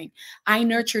nurturing. I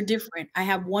nurture different. I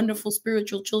have wonderful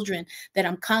spiritual children that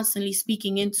I'm constantly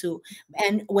speaking into,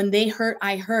 and when they hurt,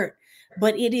 I hurt.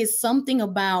 But it is something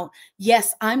about,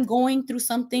 yes, I'm going through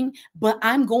something, but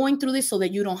I'm going through this so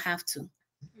that you don't have to.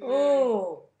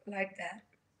 Oh, like that.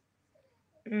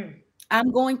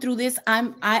 I'm going through this.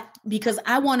 Because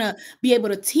I want to be able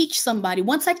to teach somebody.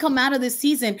 Once I come out of this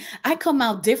season, I come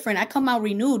out different. I come out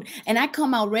renewed, and I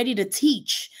come out ready to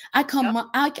teach. I come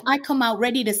out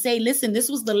ready to say, listen, this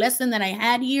was the lesson that I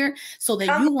had here, so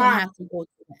that you won't have to go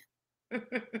through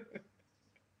that.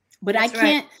 But I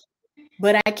can't.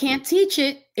 But I can't teach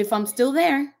it if I'm still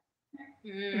there.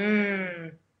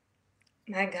 My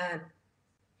God.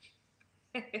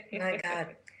 My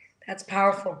God. That's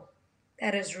powerful.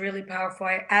 That is really powerful.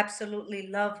 I absolutely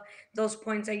love those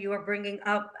points that you are bringing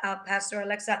up, Pastor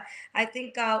Alexa. I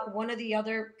think one of the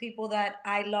other people that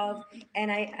I love,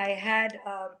 and I had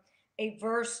a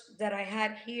verse that I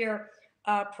had here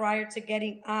prior to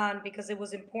getting on because it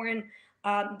was important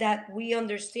that we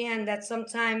understand that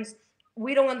sometimes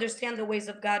we don't understand the ways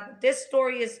of God. But this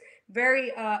story is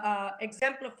very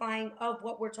exemplifying of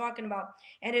what we're talking about.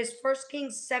 And it's First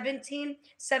Kings 17,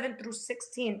 7 through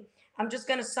 16. I'm just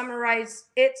going to summarize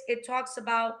it. It talks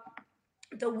about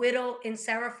the widow in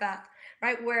Zarephath,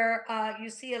 right? Where you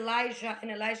see Elijah, and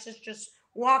Elijah's just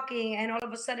walking, and all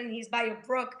of a sudden he's by a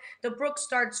brook. The brook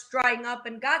starts drying up,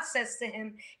 and God says to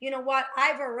him, you know what?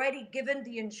 I've already given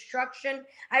the instruction.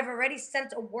 I've already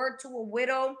sent a word to a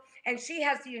widow, and she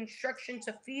has the instruction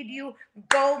to feed you.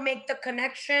 Go make the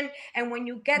connection, and when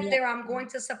you get Yeah. there, I'm going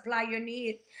to supply your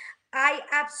need. I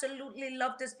absolutely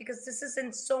love this because this is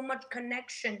in so much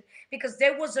connection because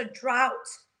there was a drought.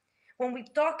 When we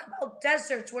talk about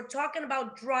deserts, we're talking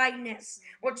about dryness.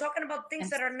 We're talking about things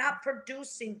Yes. that are not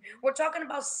producing. We're talking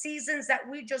about seasons that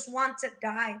we just want to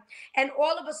die. And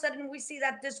all of a sudden, we see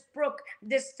that this brook,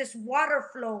 this water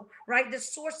flow, right,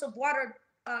 this source of water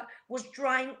was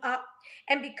drying up.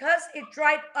 And because it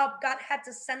dried up, God had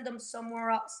to send them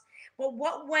somewhere else. But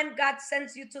what when God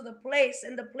sends you to the place,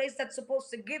 and the place that's supposed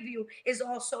to give you is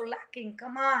also lacking?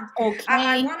 Come on.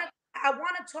 I Okay. want to I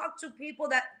want to talk to people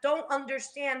that don't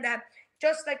understand that,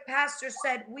 just like Pastor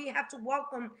said, we have to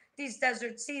welcome these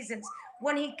desert seasons.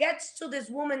 When he gets to this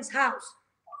woman's house,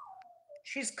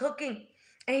 she's cooking,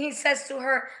 and he says to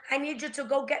her, I need you to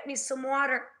go get me some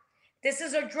water. This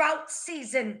is a drought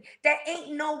season. There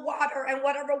ain't no water, and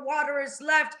whatever water is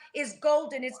left is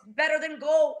golden. It's better than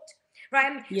gold,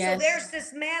 right? So Yes. there's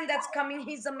this man that's coming.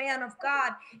 He's a man of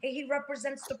God, and he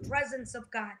represents the presence of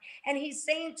God. And he's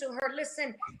saying to her,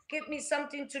 listen, give me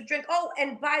something to drink. Oh,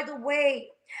 and by the way,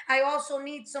 I also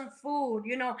need some food.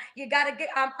 You know, you got to get,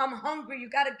 I'm hungry. You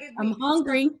got to give I'm me some.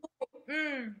 hungry.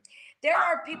 Mm. There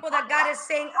are people that God is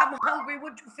saying, I'm hungry.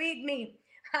 Would you feed me?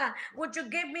 Would you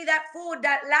give me that food,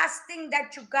 that last thing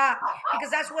that you got?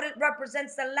 Because that's what it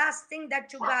represents, the last thing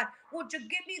that you got. Would you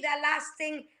give me that last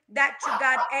thing that you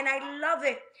got? And I love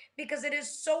it because it is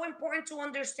so important to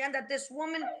understand that this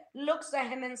woman looks at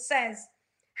him and says,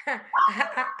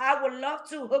 I would love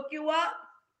to hook you up,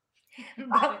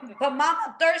 but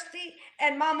mama thirsty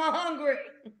and mama hungry.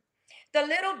 The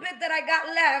little bit that I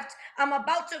got left, I'm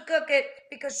about to cook it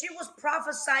because she was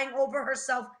prophesying over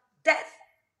herself death.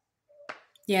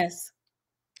 Yes.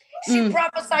 She Mm,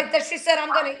 prophesied that she said,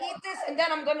 I'm going to eat this and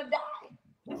then I'm going to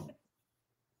die.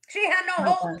 She had no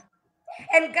my hope. God.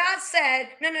 And God said,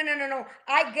 no, no, no, no, no.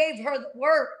 I gave her the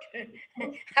word.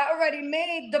 I already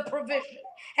made the provision.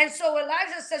 And so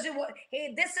Elijah says,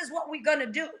 hey, this is what we're going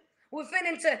to do. We're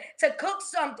finna to cook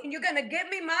something. You're going to give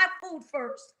me my food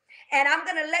first. And I'm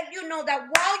going to let you know that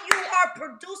while you are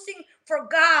producing for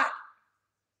God,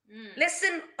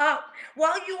 listen up.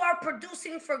 While you are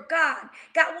producing for God,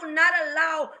 God will not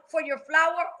allow for your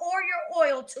flour or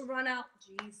your oil to run out.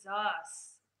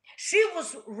 Jesus. She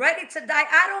was ready to die.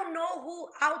 I don't know who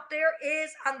out there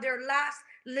is on their last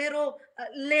little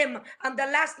limb, on the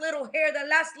last little hair, the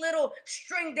last little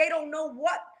string. They don't know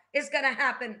what is going to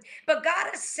happen. But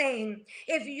God is saying,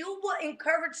 if you will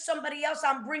encourage somebody else,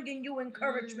 I'm bringing you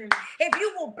encouragement. If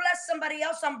you will bless somebody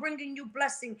else, I'm bringing you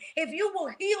blessing. If you will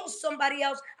heal somebody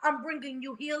else, I'm bringing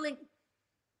you healing.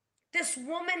 This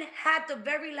woman had the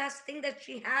very last thing that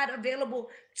she had available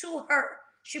to her.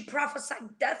 She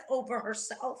prophesied death over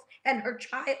herself and her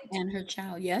child. And her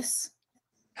child. Yes.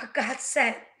 But God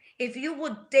said, if you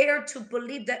would dare to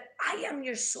believe that I am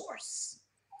your source,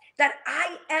 that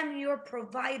I am your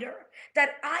provider,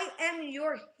 that I am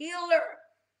your healer,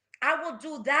 I will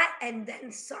do that and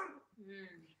then some.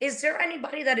 Is there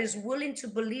anybody that is willing to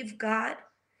believe God?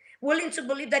 Willing to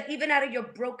believe that even out of your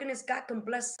brokenness, God can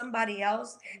bless somebody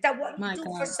else? That what you My do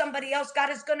for God. somebody else, God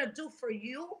is going to do for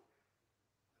you?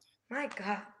 My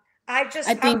God. I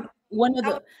think I was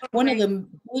one of amazed. the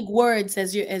big words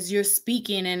as you're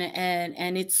speaking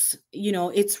and it's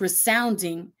it's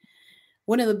resounding.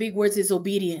 One of the big words is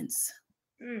obedience.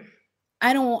 Mm,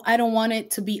 I don't want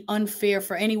it to be unfair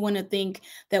for anyone to think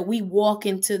that we walk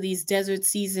into these desert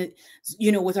seasons,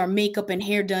 with our makeup and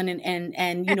hair done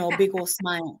and a big old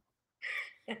smile.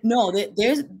 No, it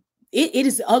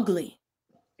is ugly.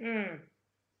 mm.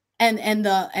 And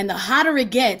the hotter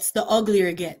it gets, the uglier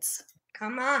it gets.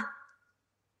 Come on.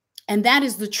 And that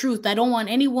is the truth. I don't want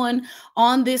anyone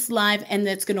on this live and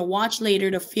that's going to watch later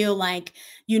to feel like,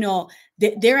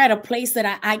 they're at a place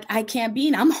that I can't be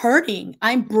in. I'm hurting.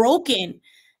 I'm broken.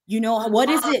 You know, what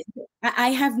is it? I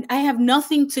have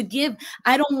nothing to give.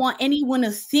 I don't want anyone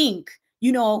to think,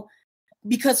 you know,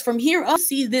 because from here up,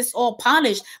 see this all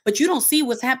polished, but you don't see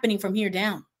what's happening from here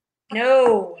down.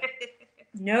 No.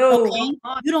 No. Okay,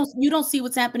 you don't see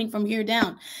what's happening from here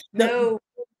down. No.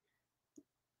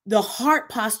 The heart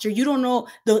posture, you don't know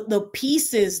the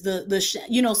pieces,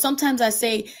 you know, sometimes I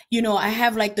say, you know, I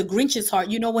have like the Grinch's heart,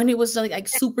 you know, when it was like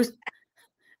super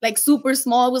like super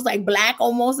small, it was like black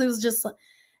almost, it was just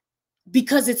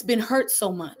because it's been hurt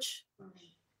so much.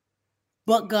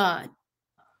 But God,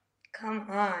 come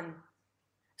on.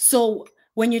 So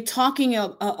when you're talking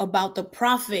about the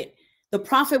prophet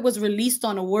was released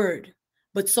on a word,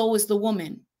 but so is the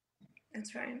woman.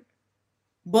 That's right.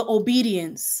 But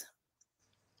obedience,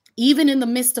 even in the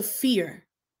midst of fear,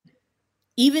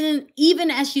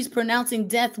 even as she's pronouncing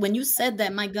death, when you said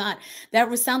that, my God, that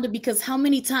resounded, because how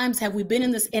many times have we been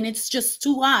in this and it's just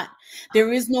too hot?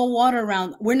 There is no water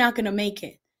around. We're not going to make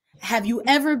it. Have you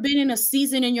ever been in a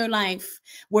season in your life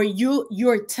where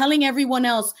you're telling everyone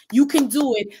else you can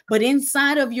do it, but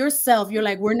inside of yourself, you're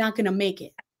like, we're not going to make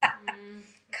it?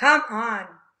 Come on.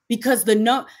 Because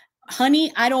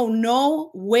honey, I don't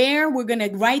know where we're going to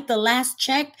write the last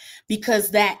check,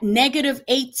 because that negative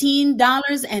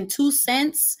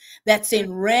 $18.02 that's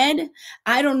in red,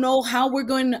 I don't know how we're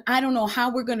going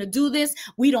to do this.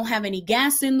 We don't have any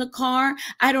gas in the car.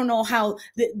 I don't know how,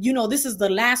 this is the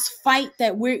last fight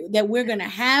that we're going to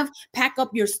have. Pack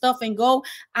up your stuff and go.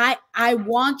 I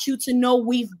want you to know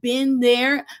we've been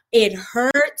there. It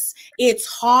hurts. It's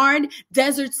hard.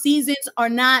 Desert seasons are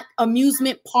not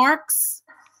amusement parks.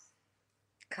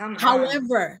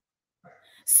 However,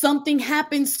 something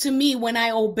happens to me when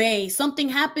I obey. Something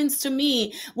happens to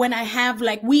me when I have,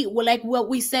 like what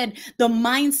we said, the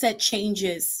mindset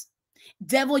changes.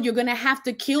 Devil, you're going to have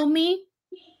to kill me.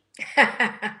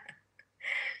 Sure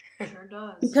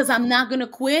does. Because I'm not going to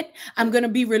quit. I'm going to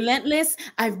be relentless.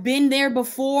 I've been there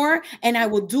before, and I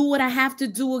will do what I have to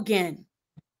do again.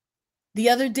 The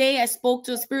other day, I spoke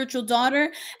to a spiritual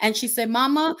daughter, and she said,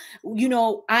 Mama,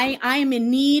 I am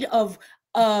in need of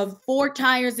 4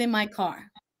 tires in my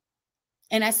car.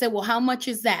 And I said, well, how much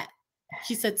is that?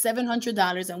 She said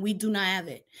 $700, and we do not have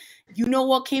it. You know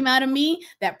what came out of me?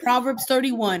 That Proverbs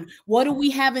 31. What do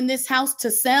we have in this house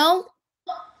to sell?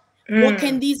 What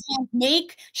can these hands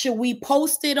make? Should we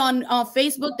post it on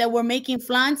Facebook that we're making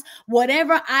flans?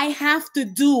 Whatever I have to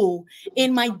do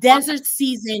in my desert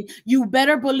season, you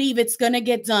better believe it's going to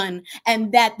get done.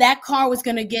 And that car was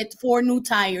going to get 4 new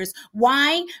tires.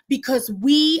 Why? Because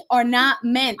we are not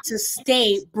meant to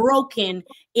stay broken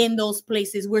in those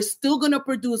places. We're still going to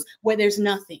produce where there's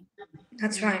nothing.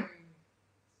 That's right.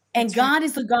 And God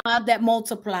is the God that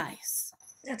multiplies.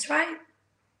 That's right.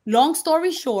 Long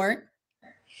story short,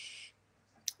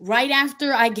 right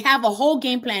after I have a whole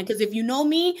game plan, because if you know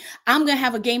me, I'm going to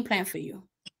have a game plan for you.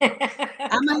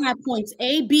 I'm going to have points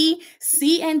A, B,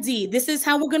 C, and D. This is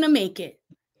how we're going to make it.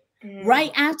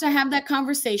 Right after I have that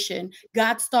conversation,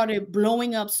 God started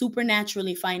blowing up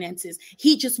supernaturally finances.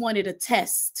 He just wanted a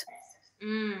test.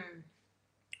 Oh,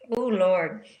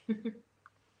 Lord.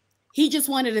 He just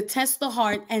wanted to test the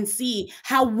heart and see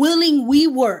how willing we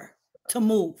were to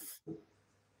move.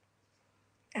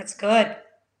 That's good.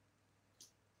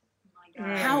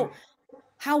 How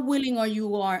willing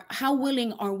how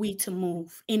willing are we to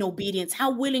move in obedience?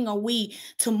 How willing are we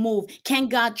to move? Can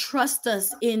God trust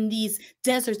us in these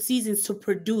desert seasons to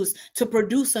produce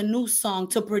a new song,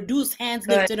 to produce hands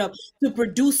lifted up, to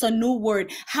produce a new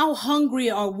word? How hungry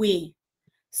are we?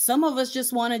 Some of us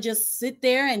just want to just sit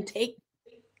there and take.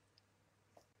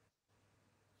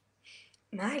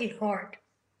 My Lord,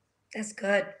 that's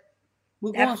good.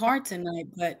 We're going hard tonight,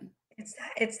 but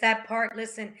it's that part.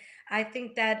 Listen, I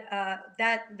think that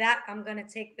that I'm gonna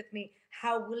take with me.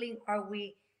 How willing are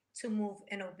we to move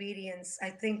in obedience? I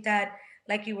think that,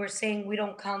 like you were saying, we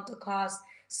don't count the cost.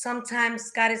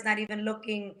 Sometimes God is not even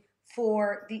looking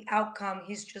for the outcome.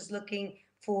 He's just looking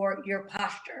for your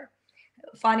posture.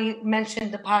 Fanny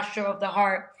mentioned the posture of the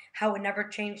heart, how it never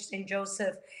changed in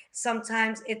Joseph.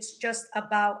 Sometimes it's just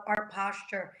about our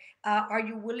posture. Are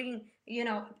you willing?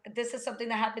 This is something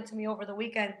that happened to me over the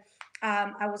weekend.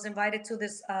 I was invited to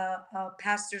this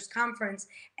pastor's conference,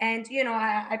 and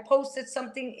I posted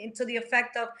something into the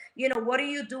effect of, what do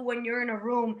you do when you're in a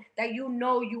room that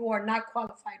you are not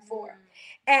qualified for?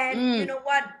 And you know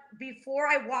what? Before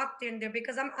I walked in there,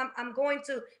 because I'm going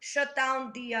to shut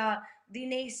down the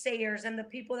naysayers and the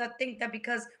people that think that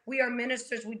because we are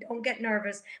ministers, we don't get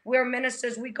nervous. We're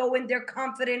ministers. We go in there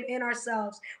confident in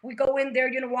ourselves. We go in there,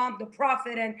 I'm the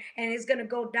prophet and it's going to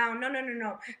go down.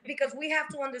 No. Because we have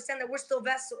to understand that we're still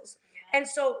vessels. And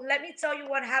so let me tell you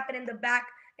what happened in the back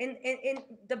in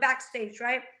the backstage,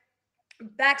 right?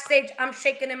 Backstage, I'm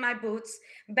shaking in my boots.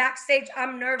 Backstage,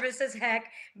 I'm nervous as heck.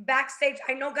 Backstage,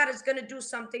 I know God is going to do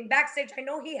something. Backstage, I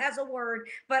know He has a word,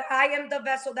 but I am the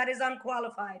vessel that is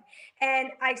unqualified. And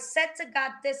I said to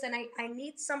God this, and I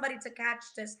need somebody to catch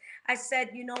this. I said,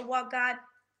 you know what, God?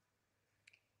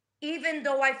 Even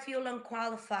though I feel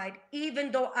unqualified,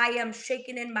 even though I am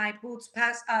shaking in my boots,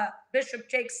 past Bishop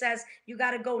Jake says you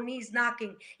got to go knees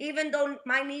knocking. Even though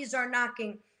my knees are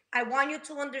knocking, I want you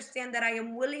to understand that I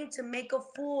am willing to make a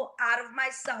fool out of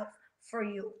myself for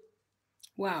you.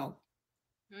 Wow.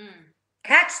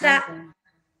 Catch that.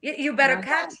 You better My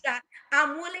catch that.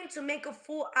 I'm willing to make a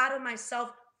fool out of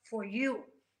myself for you.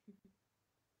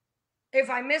 If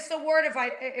I miss a word,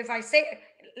 if I say,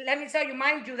 let me tell you,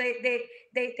 mind you,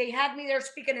 they had me there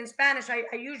speaking in Spanish.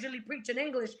 I usually preach in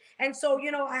English, and so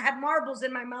I had marbles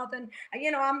in my mouth, and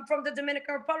I'm from the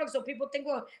Dominican Republic, so people think,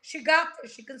 well, she got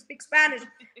this, she can speak Spanish.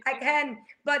 I can,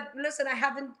 but listen, I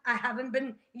haven't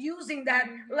been using that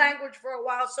language for a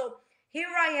while, so here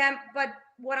I am. But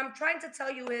what I'm trying to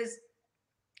tell you is,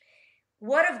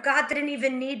 what if God didn't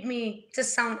even need me to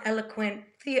sound eloquent,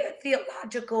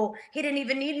 theological? He didn't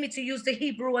even need me to use the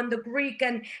Hebrew and the Greek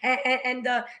and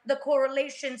the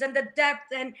correlations and the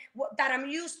depth and that I'm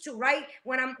used to, right?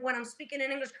 When I'm speaking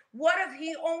in English. What if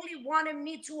He only wanted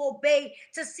me to obey,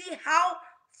 to see how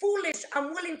foolish I'm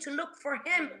willing to look for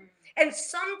Him? And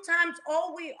sometimes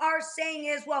all we are saying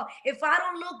is, well, if I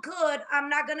don't look good, I'm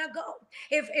not gonna go.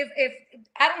 If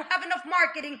I don't have enough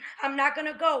marketing, I'm not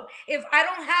gonna go. If I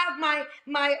don't have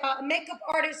my makeup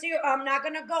artist here, I'm not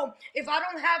gonna go. If I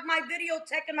don't have my video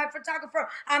tech and my photographer,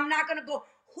 I'm not gonna go.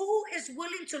 Who is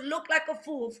willing to look like a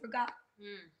fool for God?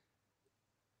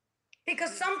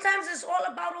 Because sometimes it's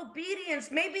all about obedience.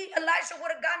 Maybe Elisha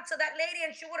would have gone to that lady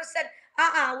and she would have said,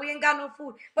 we ain't got no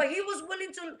food. But he was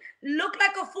willing to look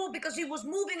like a fool because he was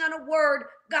moving on a word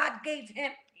God gave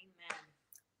him. Amen.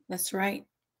 That's right.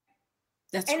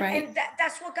 That's right. And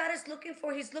that's what God is looking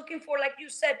for. He's looking for, like you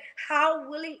said, how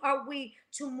willing are we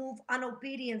to move on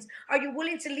obedience? Are you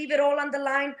willing to leave it all on the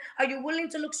line? Are you willing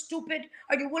to look stupid?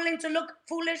 Are you willing to look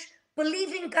foolish?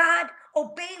 Believing God,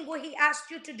 obeying what He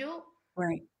asked you to do?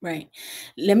 Right, right.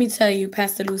 Let me tell you,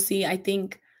 Pastor Lucy, I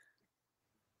think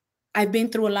I've been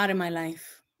through a lot in my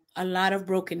life, a lot of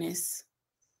brokenness,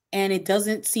 and it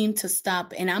doesn't seem to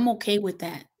stop. And I'm okay with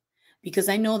that because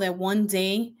I know that one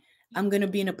day I'm going to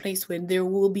be in a place where there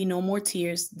will be no more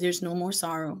tears. There's no more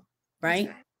sorrow. Right.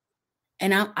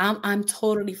 And I'm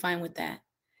totally fine with that.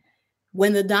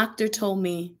 When the doctor told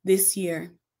me this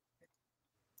year,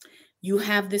 you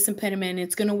have this impediment,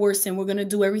 it's going to worsen. We're going to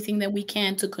do everything that we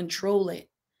can to control it.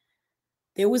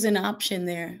 There was an option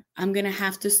there. I'm going to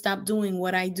have to stop doing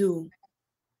what I do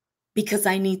because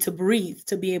I need to breathe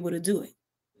to be able to do it.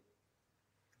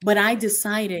 But I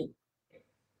decided,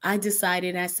 I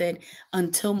said,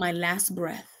 until my last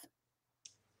breath,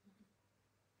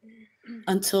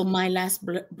 until my last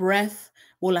breath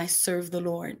will I serve the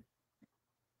Lord.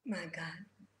 My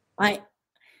God.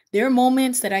 There are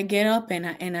moments that I get up and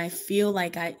I feel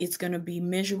like it's going to be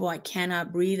miserable. I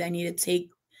cannot breathe. I need to take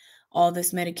all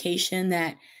this medication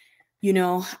that,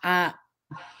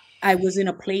 I was in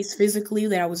a place physically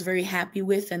that I was very happy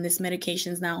with, and this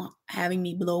medication is now having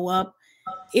me blow up.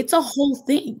 It's a whole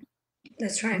thing.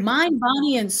 That's right. Mind,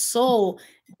 body, and soul.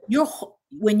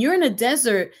 When you're in a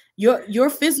desert, your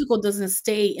physical doesn't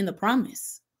stay in the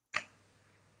promise.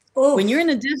 Oof. When you're in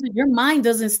a desert, your mind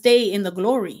doesn't stay in the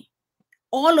glory.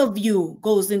 All of you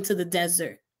goes into the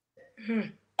desert.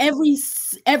 Mm-hmm.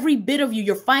 Every bit of you,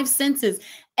 your five senses,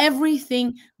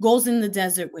 everything goes in the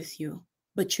desert with you.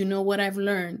 But you know what I've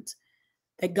learned?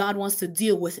 That God wants to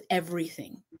deal with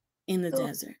everything in the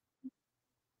desert.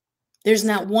 There's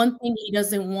not one thing He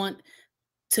doesn't want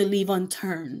to leave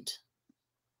unturned.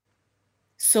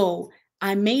 So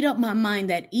I made up my mind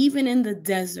that even in the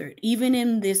desert, even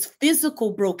in this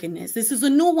physical brokenness, this is a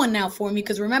new one now for me,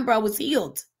 because remember, I was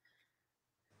healed.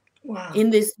 Wow. In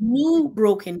this new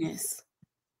brokenness,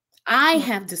 I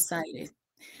have decided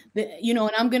that,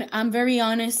 and I'm very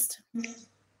honest.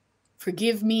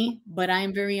 Forgive me, but I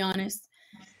am very honest.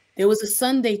 There was a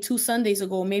Sunday, 2 Sundays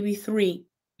ago, maybe 3,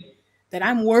 that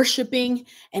I'm worshiping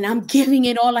and I'm giving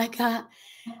it all I got.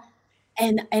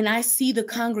 And I see the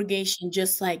congregation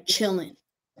just like chilling,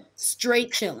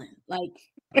 straight chilling, like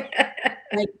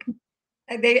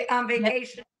they on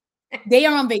vacation. They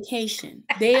are on vacation.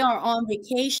 They are on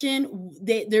vacation.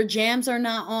 Their jams are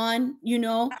not on,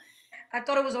 I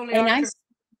thought it was only. And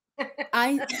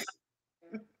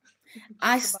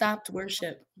I stopped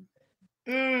worship.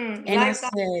 And I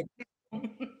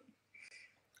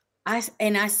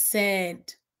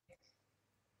said,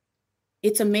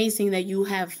 It's amazing that you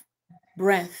have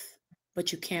breath,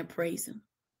 but you can't praise him.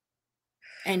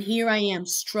 And here I am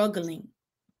struggling.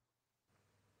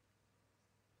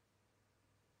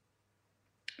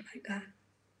 Oh my God.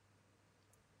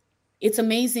 It's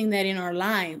amazing that in our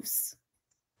lives,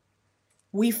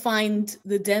 we find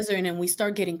the desert and we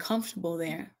start getting comfortable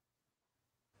there.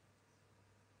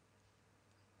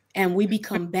 And we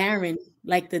become barren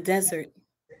like the desert.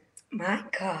 My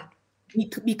God. We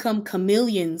become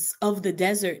chameleons of the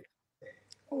desert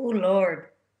Oh, Lord.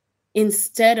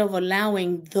 instead of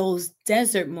allowing those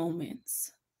desert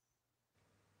moments.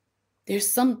 There's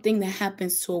something that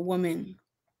happens to a woman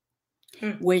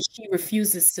where she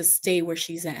refuses to stay where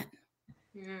she's at.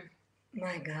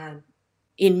 My God.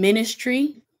 In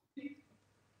ministry,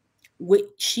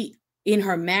 in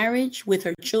her marriage, with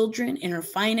her children, in her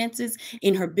finances,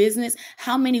 in her business.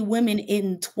 How many women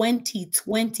in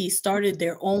 2020 started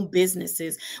their own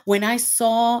businesses? When I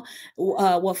saw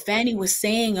what Fanny was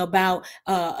saying about,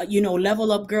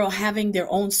 Level Up Girl having their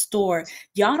own store,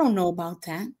 y'all don't know about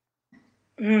that.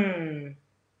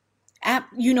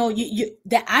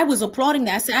 That I was applauding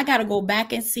that. I said, I got to go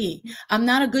back and see. I'm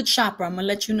not a good shopper. I'm going to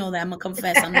let you know that. I'm going to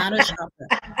confess. I'm not a shopper.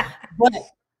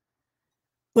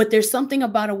 But there's something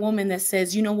about a woman that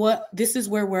says, you know what, this is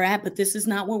where we're at, but this is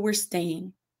not where we're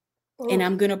staying. Oh. And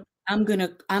I'm gonna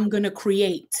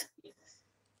create.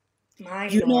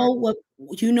 You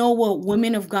know what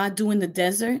women of God do in the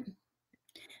desert?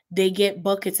 They get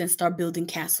buckets and start building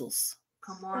castles.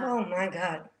 Come on. Oh my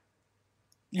God.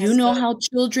 You know how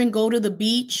children go to the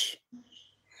beach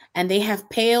and they have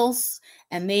pails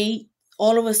and they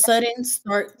all of a sudden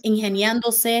start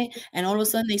ingeniándose, and all of a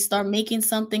sudden they start making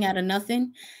something out of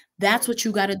nothing. That's what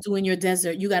you got to do in your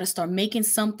desert. You got to start making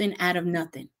something out of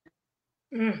nothing.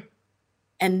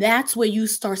 And that's where you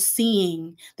start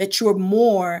seeing that you're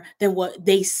more than what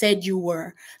they said you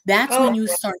were. That's when you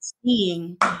start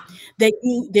seeing that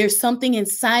there's something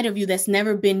inside of you that's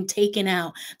never been taken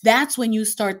out. That's when you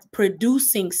start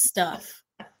producing stuff.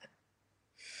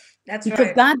 That's because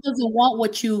right. God doesn't want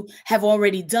what you have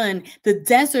already done. The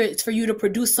desert is for you to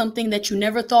produce something that you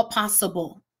never thought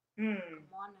possible.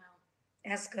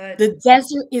 That's good. The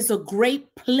desert is a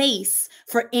great place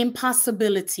for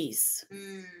impossibilities.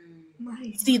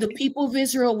 See, the people of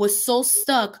Israel was so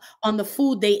stuck on the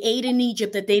food they ate in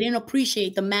Egypt that they didn't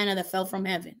appreciate the manna that fell from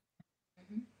heaven.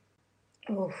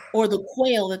 Or the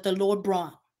quail that the Lord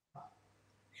brought.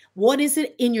 What is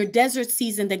it in your desert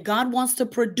season that God wants to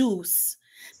produce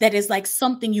that is like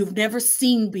something you've never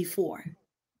seen before?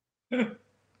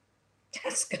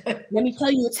 That's good. Let me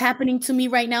tell you, it's happening to me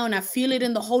right now, and I feel it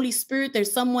in the Holy Spirit.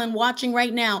 There's someone watching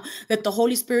right now that the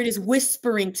Holy Spirit is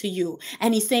whispering to you,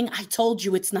 and he's saying, I told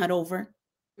you it's not over.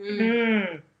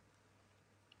 He's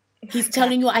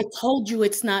telling you, I told you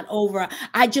it's not over.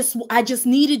 I just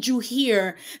needed you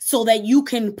here so that you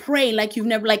can pray like you've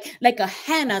never, like a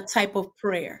Hannah type of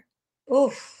prayer.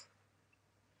 Oof.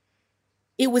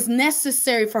 It was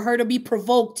necessary for her to be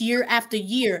provoked year after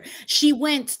year. She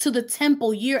went to the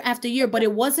temple year after year, but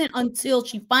it wasn't until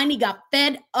she finally got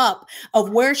fed up of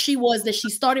where she was that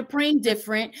she started praying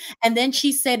different. And then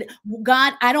she said,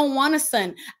 God, I don't want a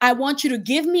son. I want you to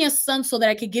give me a son so that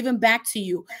I could give him back to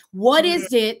you. What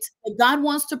is it that God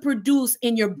wants to produce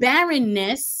in your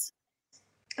barrenness?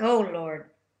 Oh, Lord.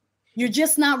 You're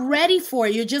just not ready for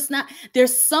it. You're just not.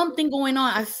 There's something going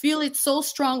on. I feel it so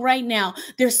strong right now.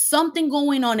 There's something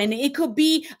going on, and it could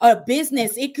be a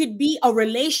business. It could be a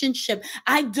relationship.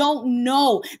 I don't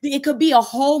know. It could be a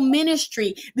whole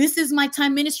ministry. This Is My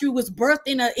Time ministry was birthed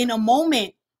in a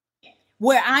moment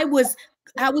where I was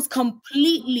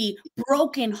completely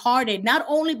brokenhearted, not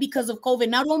only because of COVID,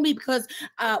 not only because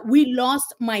we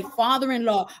lost my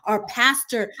father-in-law, our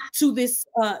pastor, to this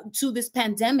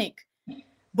pandemic.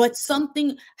 But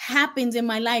something happened in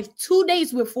my life 2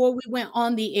 days before we went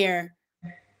on the air.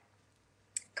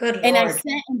 Good Lord. And I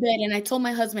sat in bed and I told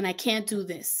my husband, I can't do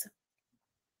this.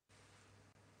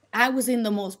 I was in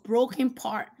the most broken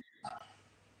part,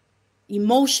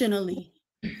 emotionally,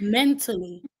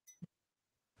 mentally.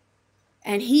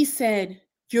 And he said,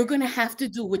 you're going to have to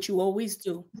do what you always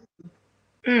do.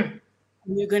 And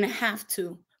you're going to have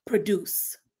to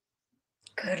produce.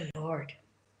 Good Lord.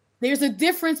 There's a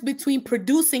difference between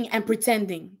producing and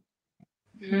pretending.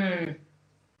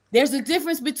 There's a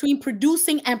difference between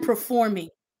producing and performing.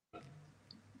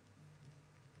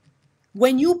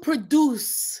 When you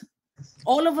produce,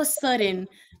 all of a sudden,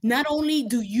 not only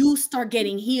do you start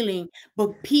getting healing,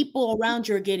 but people around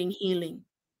you are getting healing.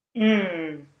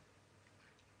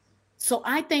 So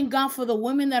I thank God for the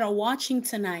women that are watching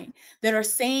tonight that are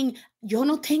saying, yo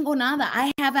no tengo nada.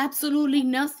 I have absolutely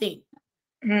nothing.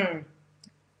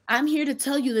 I'm here to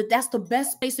tell you that that's the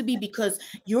best place to be, because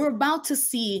you're about to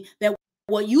see that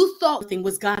what you thought thing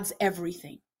was God's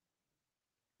everything.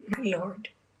 My Lord.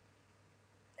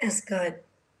 That's good.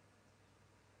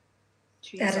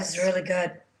 Jesus. That is really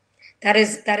good. That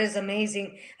is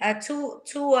amazing. Two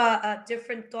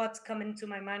different thoughts come into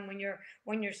my mind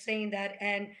when you're saying that,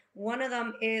 and one of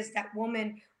them is that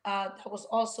woman that was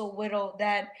also widow,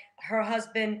 that her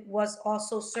husband was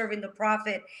also serving the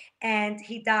prophet, and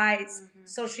he dies. Mhm.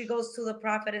 So she goes to the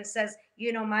prophet and says,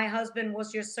 "You know, my husband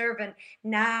was your servant.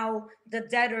 Now the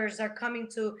debtors are coming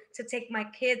to take my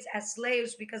kids as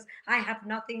slaves because I have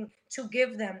nothing to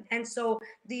give them." And so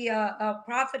the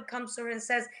prophet comes to her and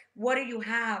says, "What do you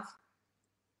have?"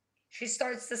 She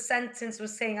starts the sentence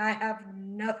with saying, "I have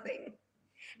nothing."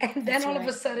 And then That's all of a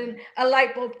right. sudden, a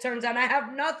light bulb turns on. "I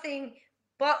have nothing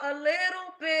but a little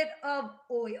bit of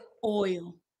oil."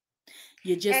 Oil.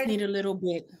 You just And need a little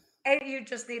bit. you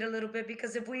just need a little bit,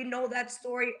 because if we know that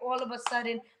story, all of a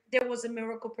sudden there was a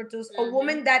miracle produced. A Mhm.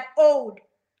 woman that owed.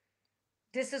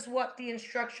 This is what the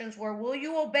instructions were. Will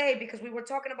you obey? Because we were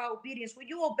talking about obedience. Will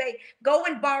you obey? Go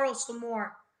and borrow some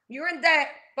more. You're in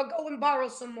debt, but go and borrow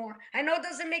some more. I know it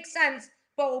doesn't make sense,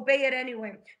 but obey it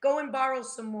anyway. Go and borrow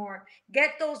some more.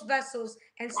 Get those vessels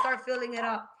and start filling it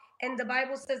up. And the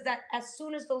Bible says that as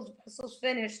soon as those vessels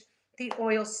finished, the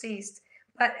oil ceased.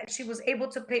 But she was able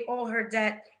to pay all her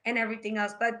debt and everything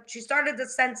else. But she started the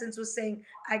sentence with saying,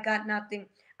 "I got nothing."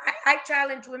 I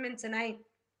challenge women tonight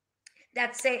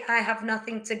that say, "I have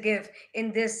nothing to give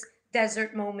in this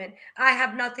desert moment. I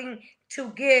have nothing to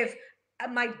give.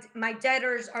 My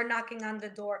debtors are knocking on the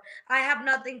door. I have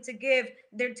nothing to give.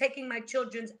 They're taking my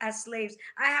children as slaves.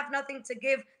 I have nothing to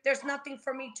give. There's nothing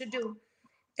for me to do."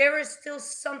 There is still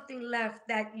something left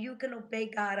that you can obey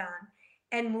God on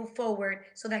and move forward,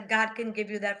 so that God can give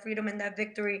you that freedom and that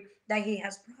victory that He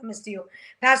has promised you.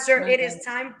 Pastor, My it God. is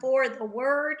time for the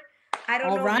word. I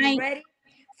don't All know if you're right. ready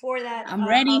for that I'm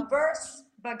ready. verse,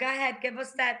 but go ahead, give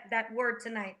us that word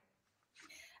tonight.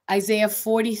 Isaiah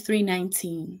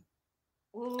 43:19.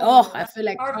 Ooh, Oh, I that's feel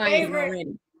like our crying favorite.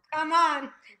 already. Come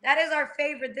on, that is our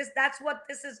favorite. That's what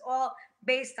this is all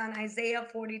based on. Isaiah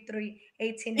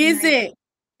 43:18 and Is 19. it?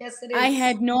 Yes, it I is.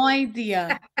 had no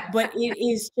idea, but it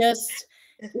is just,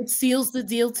 it seals the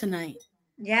deal tonight. It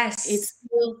Yes.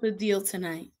 seals the deal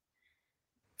tonight.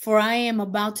 For I am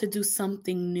about to do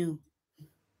something new.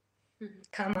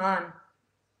 Come on.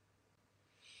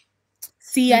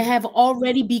 See, I have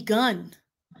already begun.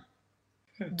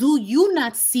 Do you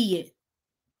not see it?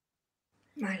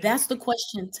 My That's Lord. the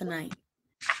question tonight.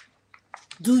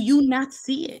 Do you not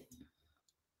see it?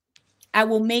 I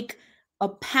will make a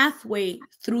pathway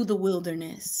through the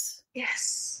wilderness.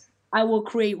 Yes. I will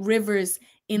create rivers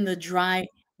in the dry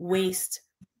waste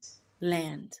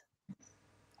land.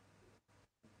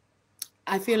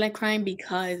 I feel like crying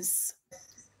because,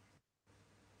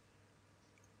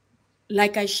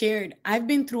 like I shared, I've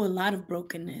been through a lot of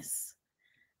brokenness.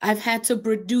 I've had to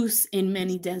produce in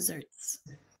many deserts.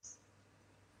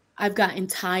 I've gotten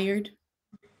tired.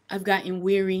 I've gotten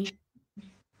weary.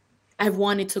 I've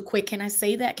wanted to quit. Can I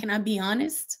say that? Can I be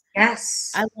honest?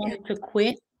 Yes. I wanted to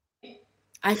quit.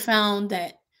 I found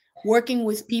that working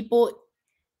with people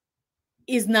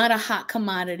is not a hot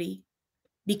commodity,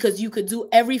 because you could do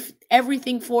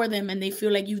everything for them and they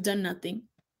feel like you've done nothing.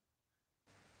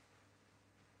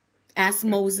 Ask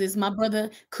Moses. My brother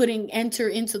couldn't enter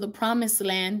into the promised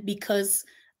land because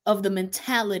of the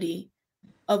mentality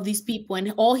of these people.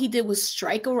 And all he did was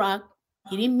strike a rock.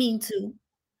 He didn't mean to.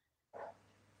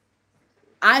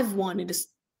 I've wanted to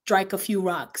strike a few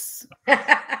rocks,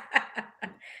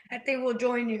 I think we'll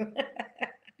join you.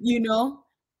 you know,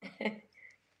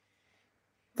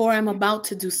 for I'm about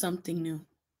to do something new.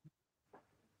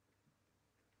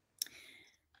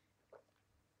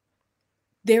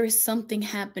 There is something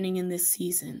happening in this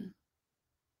season.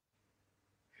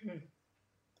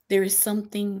 There is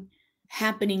something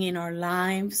happening in our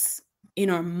lives, in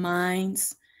our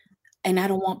minds, and I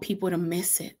don't want people to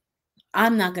miss it.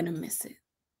 I'm not going to miss it.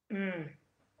 Mm.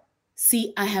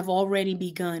 See, I have already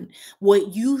begun.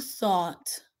 What you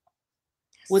thought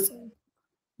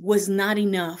was not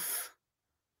enough.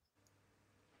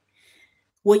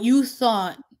 What you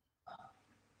thought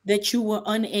that you were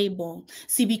unable.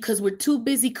 See, because we're too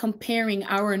busy comparing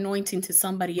our anointing to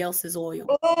somebody else's oil.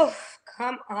 Oh,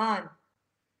 come on.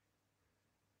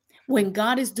 When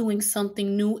God is doing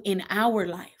something new in our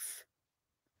life,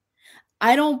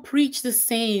 I don't preach the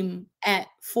same at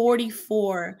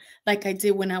 44 like I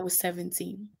did when I was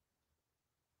 17.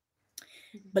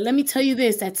 But let me tell you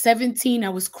this, at 17, I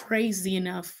was crazy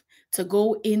enough to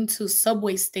go into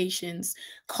subway stations,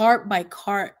 cart by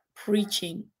cart,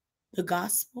 preaching the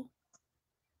gospel.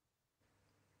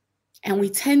 And we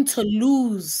tend to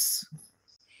lose.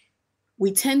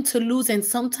 We tend to lose. And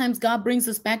sometimes God brings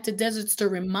us back to deserts to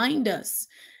remind us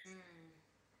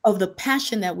of the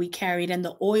passion that we carried and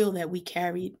the oil that we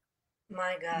carried.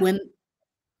 My God.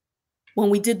 When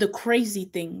we did the crazy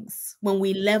things, when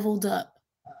we leveled up.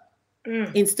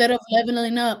 Instead of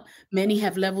leveling up, many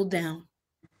have leveled down.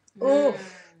 Let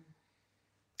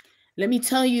me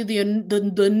tell you,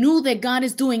 the new that God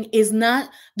is doing is not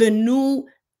the new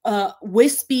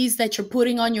wispies that you're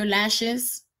putting on your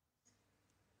lashes.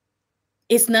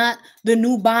 It's not the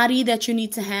new body that you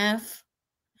need to have.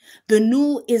 The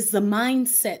new is the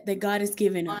mindset that God has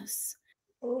given us.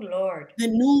 Oh, Lord. The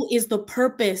new is the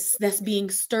purpose that's being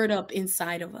stirred up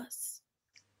inside of us.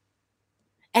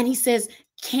 And he says,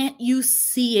 can't you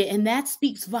see it? And that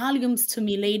speaks volumes to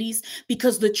me, ladies,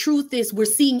 because the truth is we're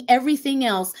seeing everything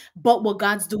else but what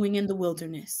God's doing in the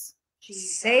wilderness.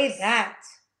 Say that.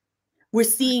 We're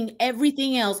seeing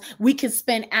everything else. We could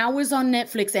spend hours on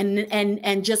Netflix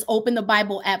and just open the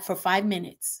Bible app for 5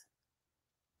 minutes.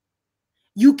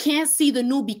 You can't see the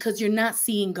new because you're not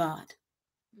seeing God.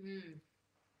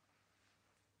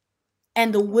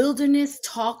 And the wilderness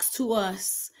talks to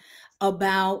us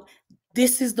about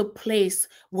this is the place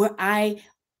where I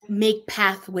make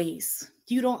pathways.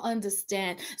 You don't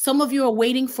understand. Some of you are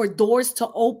waiting for doors to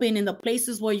open in the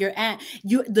places where you're at.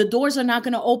 The doors are not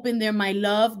going to open there, my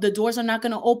love. The doors are not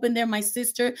going to open there, my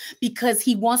sister, because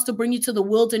he wants to bring you to the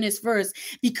wilderness first.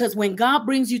 Because when God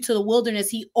brings you to the wilderness,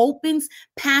 he opens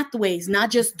pathways, not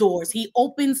just doors. He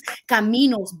opens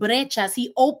caminos, brechas.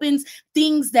 He opens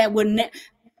things that were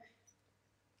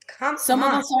Some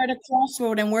of us are at a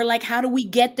crossroad and we're like, how do we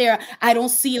get there? I don't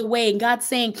see a way. And God's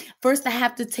saying, first, I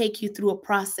have to take you through a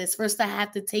process. First, I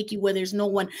have to take you where there's no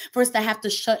one. First, I have to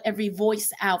shut every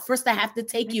voice out. First, I have to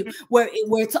take you where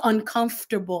it's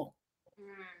uncomfortable.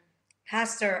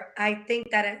 Pastor, I think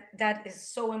that is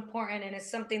so important. And it's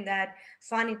something that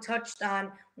Fanny touched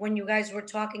on when you guys were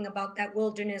talking about that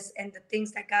wilderness and the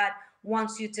things that God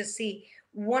wants you to see.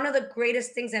 One of the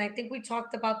greatest things, and I think we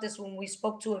talked about this when we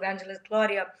spoke to Evangelist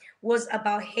Claudia, was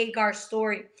about Hagar's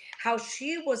story, how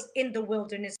she was in the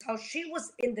wilderness, how she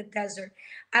was in the desert.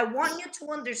 I want you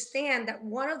to understand that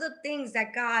one of the things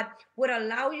that God would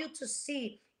allow you to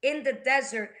see in the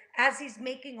desert as he's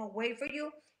making a way for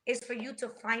you is for you to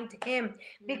find him.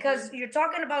 Because you're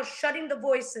talking about shutting the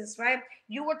voices, right?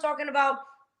 You were talking about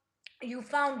you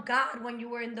found God when you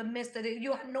were in the midst of it.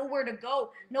 You had nowhere to go,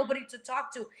 nobody to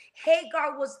talk to.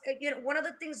 Hagar was, one of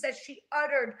the things that she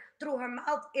uttered through her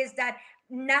mouth is that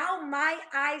now my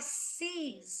eye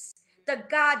sees the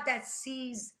God that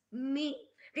sees me,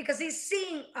 because he's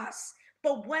seeing us.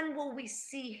 But when will we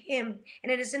see him?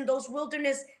 And it is in those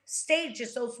wilderness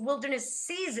stages, those wilderness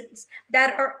seasons,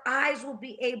 that our eyes will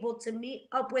be able to meet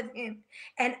up with him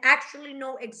and actually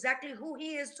know exactly who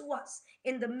he is to us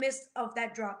in the midst of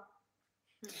that drought.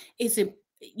 It's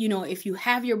if you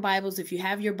have your Bibles, if you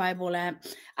have your Bible app,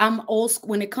 I'm old school.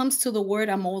 When it comes to the word,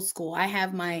 I'm old school. I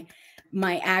have my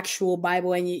actual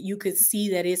Bible, and you could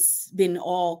see that it's been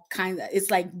all kinds of,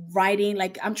 it's like writing,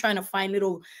 like I'm trying to find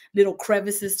little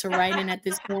crevices to write in at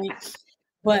this point.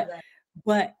 But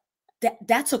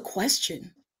that's a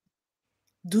question.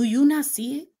 Do you not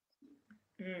see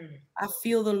it? I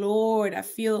feel the Lord. I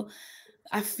feel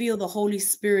the Holy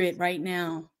Spirit right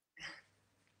now.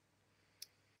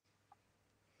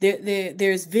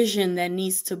 There's vision that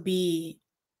needs to be,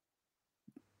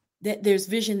 there's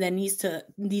vision that needs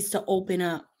to open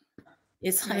up.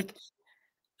 It's like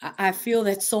I feel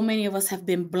that so many of us have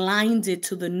been blinded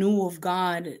to the new of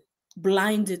God,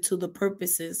 blinded to the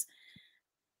purposes.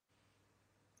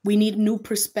 We need new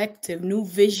perspective, new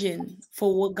vision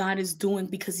for what God is doing,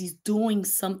 because he's doing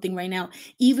something right now.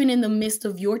 Even in the midst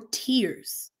of your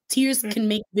tears can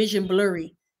make vision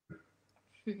blurry.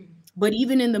 But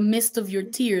even in the midst of your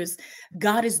tears,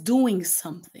 God is doing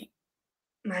something.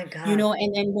 My God.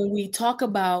 And when we talk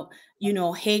about,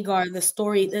 Hagar, the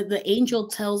story, the angel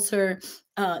tells her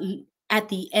at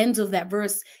the end of that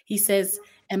verse, he says,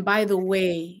 and by the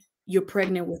way, you're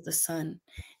pregnant with a son.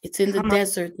 It's in the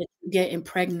desert that you get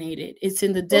impregnated. It's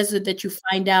in the desert that you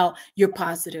find out you're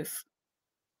positive.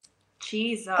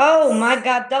 Jesus. Oh my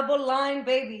God, double line,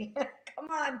 baby. Come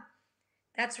on.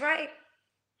 That's right.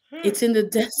 It's in the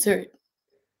desert.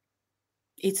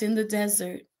 It's in the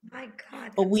desert. My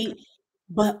God.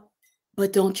 But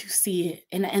don't you see it?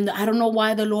 And I don't know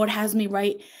why the Lord has me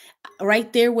right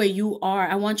there where you are.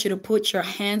 I want you to put your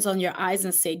hands on your eyes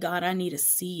and say, God, I need to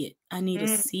see it. I need to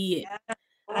see it.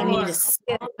 I need to see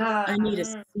it. I need to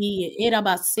see it.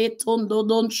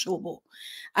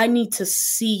 I need to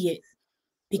see it.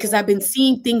 because I've been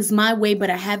seeing things my way, but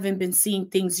I haven't been seeing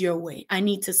things your way. I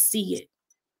need to see it.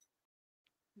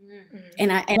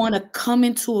 And I want to come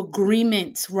into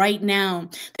agreement right now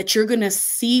that you're going to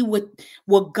see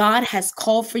what God has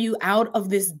called for you out of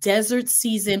this desert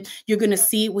season. You're going to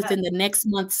see it within the next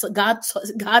month. So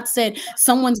God said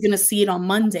someone's going to see it on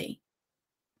Monday.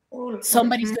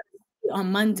 Somebody's going to see it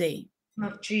on Monday.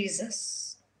 Of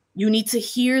Jesus. You need to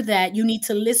hear that. You need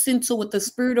to listen to what the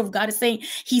Spirit of God is saying.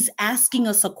 He's asking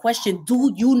us a question.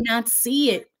 Do you not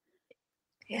see it?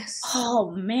 Yes.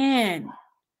 Oh, man.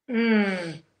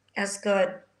 That's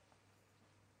good.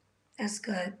 That's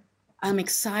good. I'm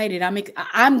excited.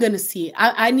 I'm gonna see it.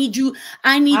 I need you.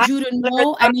 I need you to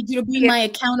know. I need you to be my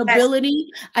accountability.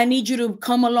 I need you to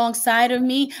come alongside of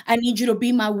me. I need you to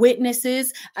be my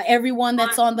witnesses. Everyone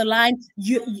that's on the line,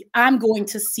 I'm going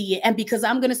to see it, and because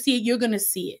I'm gonna see it, you're gonna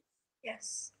see it.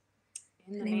 Yes.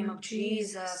 In the name of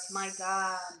Jesus, my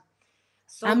God.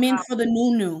 So I'm in for the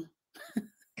new.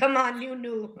 Come on,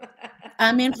 new.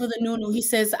 I'm in for the new. He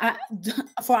says,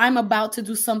 for I'm about to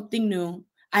do something new.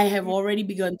 I have already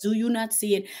begun. Do you not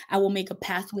see it? I will make a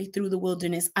pathway through the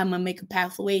wilderness. I'm going to make a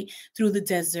pathway through the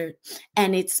desert.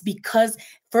 And it's because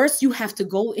first you have to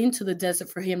go into the desert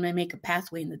for him to make a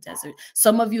pathway in the desert.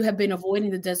 Some of you have been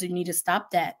avoiding the desert. You need to stop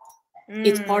that.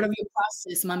 It's part of your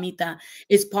process, mamita.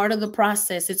 It's part of the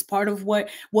process. It's part of what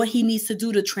he needs to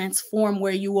do to transform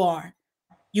where you are.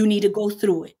 You need to go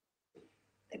through it.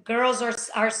 The girls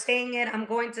are saying it. I'm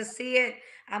going to see it.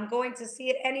 I'm going to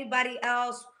see it. Anybody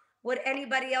else? Would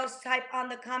anybody else type on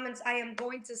the comments? I am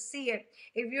going to see it.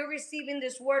 If you're receiving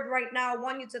this word right now, I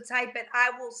want you to type it. I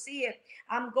will see it.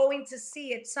 I'm going to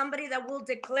see it. Somebody that will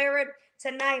declare it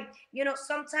tonight. You know,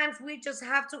 sometimes we just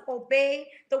have to obey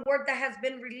the word that has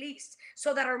been released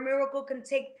so that our miracle can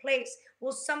take place.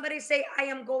 Will somebody say, I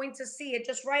am going to see it?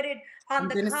 Just write it on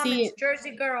the comments.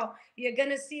 Jersey girl, you're going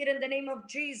to see it in the name of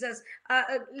Jesus.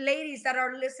 Ladies that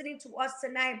are listening to us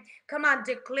tonight, come on,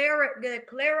 declare it.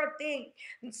 Declare a thing.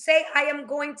 Say, I am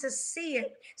going to see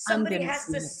it. Somebody has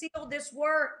to seal this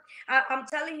word. I'm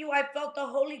telling you, I felt the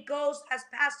Holy Ghost as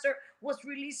Pastor was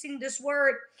releasing this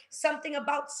word. Something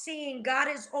about seeing. God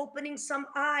is opening some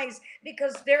eyes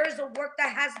because there is a work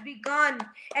that has begun.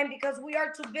 And because we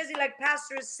are too busy, like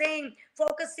Pastor is saying,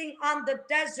 focusing on the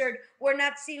desert, we're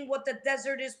not seeing what the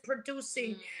desert is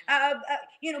producing.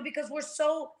 Because we're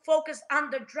so focused on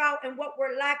the drought and what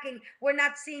we're lacking, we're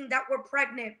not seeing that we're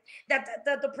pregnant, that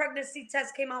the pregnancy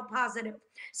test came out positive.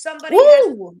 Somebody has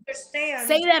to understand.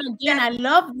 Say that again. I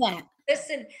love that.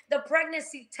 Listen, the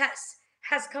pregnancy test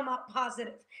has come out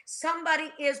positive.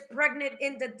 Somebody is pregnant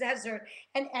in the desert.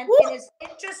 And it's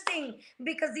interesting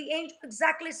because the angel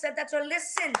exactly said that. So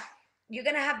listen, you're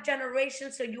going to have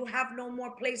generations, so you have no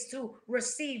more place to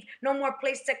receive, no more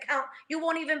place to count. You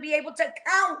won't even be able to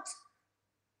count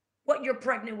what you're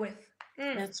pregnant with.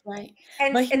 That's right.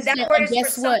 And that word is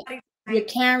guess for what? somebody. You're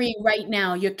carrying right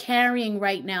now. You're carrying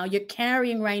right now. You're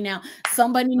carrying right now.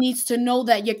 Somebody needs to know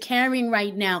that you're carrying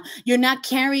right now. You're not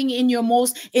carrying in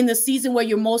the season where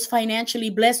you're most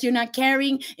financially blessed. You're not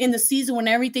carrying in the season when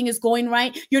everything is going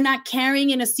right. You're not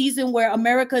carrying in a season where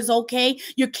America is okay.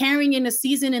 You're carrying in a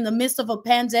season in the midst of a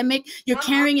pandemic. You're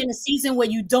carrying in a season where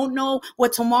you don't know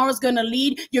what tomorrow's going to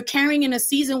lead. You're carrying in a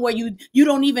season where you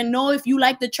don't even know if you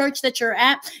like the church that you're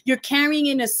at. You're carrying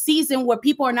in a season where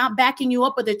people are not backing you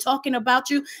up, but they're talking about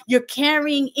you. You're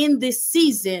carrying in this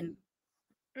season.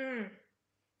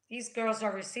 These girls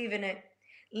are receiving it.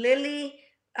 Lily,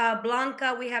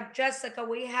 Blanca, we have Jessica,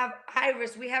 we have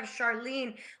Iris, we have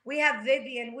Charlene, we have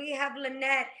Vivian, we have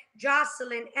Lynette,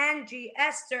 Jocelyn, Angie,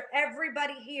 Esther.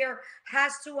 Everybody here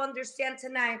has to understand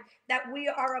tonight that we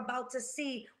are about to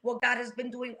see what God has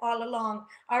been doing all along.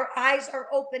 Our eyes are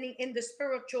opening in the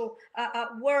spiritual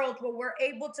world where we're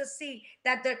able to see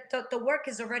that the work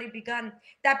has already begun.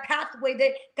 That pathway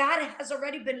that God has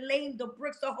already been laying the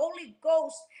bricks. The Holy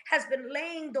Ghost has been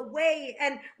laying the way,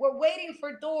 and we're waiting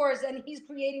for doors, and He's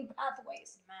creating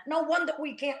pathways. No wonder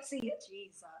we can't see it.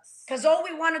 Jesus. Because all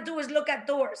we want to do is look at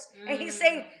doors. And He's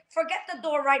saying, forget the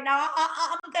door right now.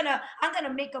 I'm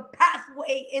gonna make a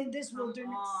pathway in this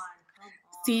wilderness.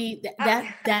 See,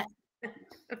 that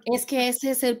es que ese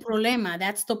es el problema.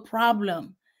 That's the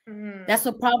problem. That's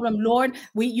the problem. Lord,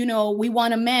 we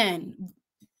want a man,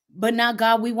 but now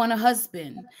God, we want a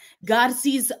husband. God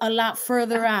sees a lot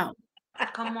further out.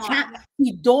 Come on.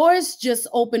 Doors just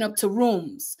open up to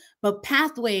rooms, but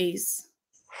pathways.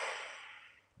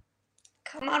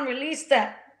 Come on, release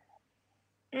that.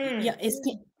 Yeah,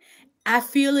 I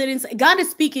feel it inside. God is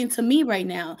speaking to me right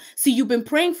now. See, you've been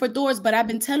praying for doors, but I've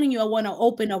been telling you I want to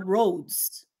open up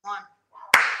roads.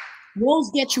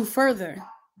 Roads get you further.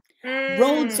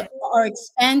 Roads are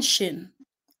expansion.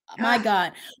 My Ah.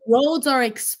 God, roads are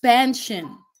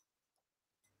expansion.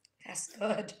 That's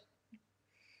good.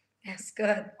 That's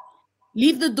good.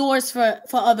 Leave the doors for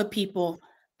other people.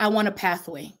 I want a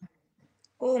pathway.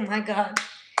 Oh my God.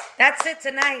 That's it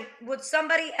tonight. Would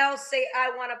somebody else say, I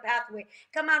want a pathway?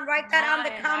 Come on, write that on the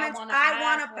Nice. comments. I want a I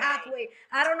want a pathway. pathway.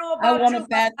 I don't know I about want you, a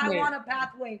but I pathway. want a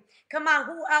pathway. Come on,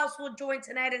 who else will join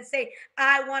tonight and say,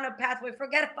 I want a pathway?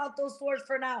 Forget about those doors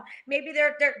for now. Maybe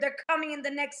they're coming in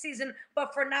the next season,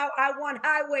 but for now, I want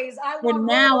highways. I For want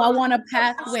now, I roads. want a Come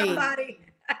on, pathway. somebody.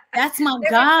 That's my There is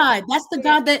a God. That's the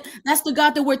pathway.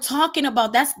 God that we're talking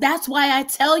about. That's why I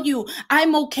tell you,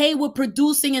 I'm okay with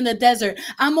producing in the desert.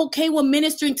 I'm okay with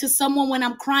ministering to someone when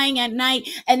I'm crying at night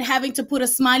and having to put a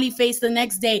smiley face the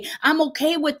next day. I'm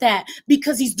okay with that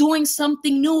because he's doing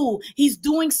something new. He's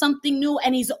doing something new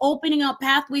and he's opening up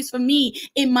pathways for me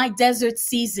in my desert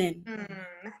season.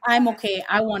 I'm okay.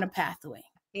 I want a pathway.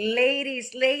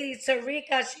 Ladies,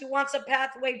 Sarika, she wants a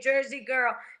pathway. Jersey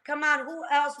girl, come on. Who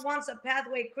else wants a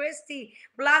pathway? Christy,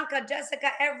 Blanca,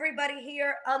 Jessica, everybody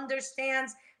here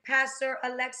understands Pastor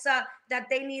Alexa that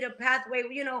they need a pathway.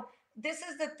 You know, this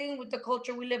is the thing with the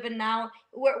culture we live in now.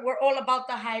 We're all about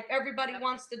the hype. Everybody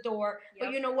wants the door. But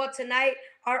Yep. you know what? Tonight,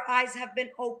 our eyes have been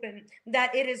opened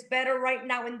that it is better right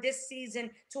now in this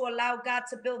season to allow God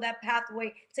to build that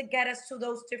pathway to get us to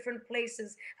those different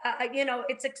places. You know,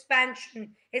 it's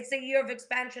expansion. It's a year of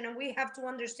expansion, and we have to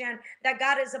understand that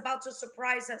God is about to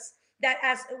surprise us. That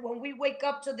as when we wake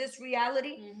up to this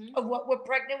reality of what we're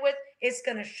pregnant with, it's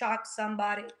gonna shock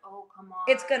somebody. Oh, come on.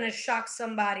 It's gonna shock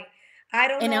somebody. I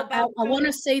don't And know I about want to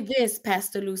you. say this,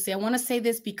 Pastor Lucy. I want to say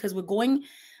this because we're going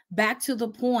back to the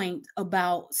point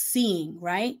about seeing,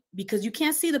 right? Because you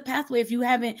can't see the pathway if you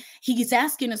haven't. He's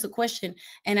asking us a question.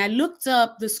 And I looked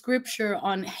up the scripture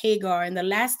on Hagar, and the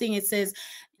last thing it says,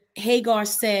 Hagar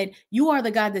said, "You are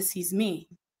the God that sees me."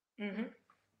 Mhm.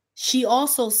 She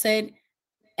also said,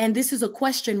 and this is a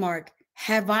question mark,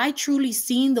 have I truly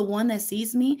seen the one that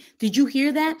sees me? Did you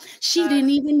hear that? She didn't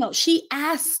even know. She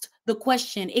asked the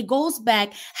question. It goes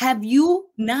back. Have you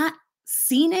not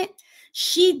seen it?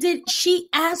 She did. She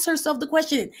asked herself the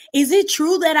question. Is it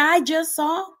true that I just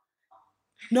saw?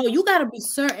 No, you got to be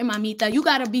certain, mamita. You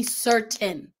got to be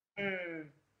certain.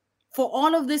 For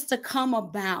all of this to come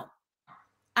about,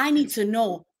 I need to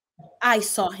know I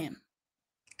saw him.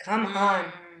 Come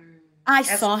on. I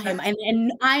That's saw him.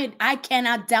 And I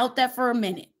cannot doubt that for a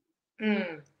minute.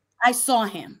 I saw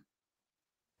him.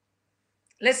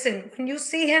 Listen, when you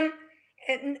see him,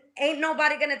 ain't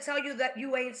nobody gonna tell you that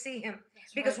you ain't see him.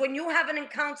 Because when you have an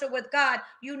encounter with God,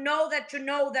 you know that you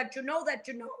know that you know that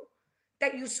you know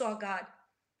that you saw God.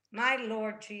 My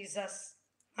Lord Jesus.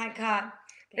 My God.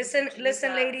 Listen,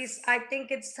 ladies, I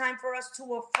think it's time for us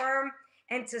to affirm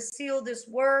and to seal this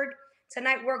word.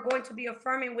 Tonight, we're going to be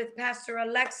affirming with Pastor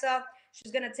Alexa.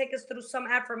 She's going to take us through some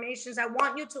affirmations. I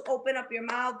want you to open up your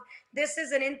mouth. This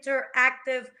is an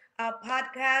interactive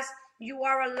podcast. You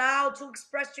are allowed to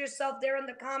express yourself there in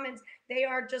the comments. They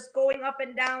are just going up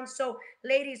and down. So,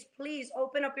 ladies, please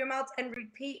open up your mouth and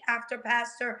repeat after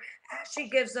Pastor as she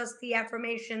gives us the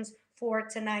affirmations for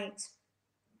tonight.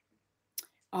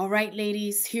 All right,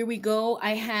 ladies, here we go.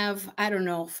 I have, I don't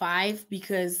know, 5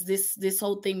 because this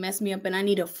whole thing messed me up and I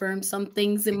need to affirm some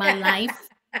things in my life.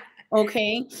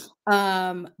 Okay.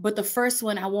 But the first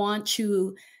one I want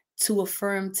you to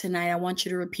affirm tonight. I want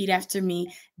you to repeat after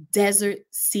me. Desert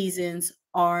seasons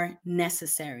are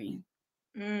necessary.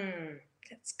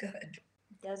 That's good.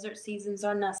 Desert seasons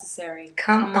are necessary.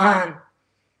 Come on.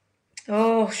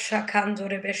 Oh,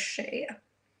 Shakandore Beshea.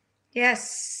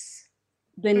 Yes.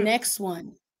 The next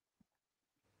one.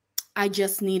 I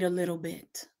just need a little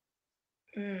bit.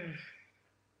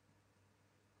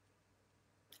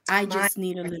 I just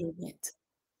need a little bit.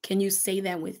 Can you say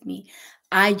that with me?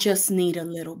 I just need a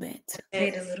little bit.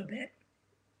 Need a little bit.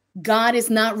 God is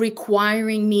not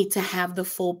requiring me to have the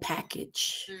full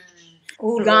package.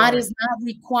 Oh, God Lord. is not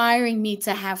requiring me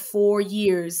to have 4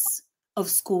 years of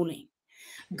schooling.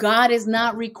 God is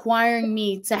not requiring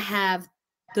me to have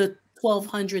the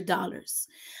 $1,200.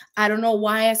 I don't know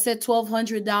why I said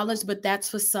 $1,200, but that's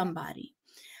for somebody.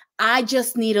 I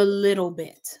just need a little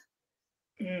bit.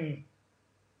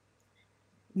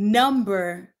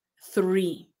 Number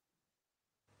 3.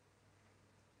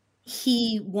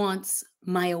 He wants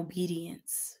my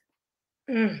obedience.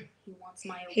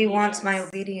 He wants my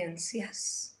obedience.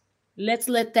 Yes. Let's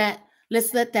let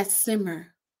that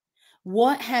simmer.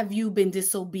 What have you been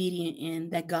disobedient in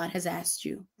that God has asked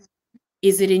you?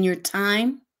 Is it in your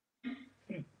time?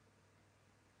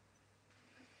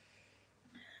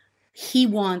 He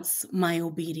wants my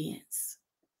obedience.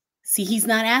 See, he's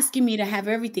not asking me to have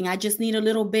everything. I just need a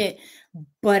little bit,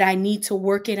 but I need to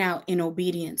work it out in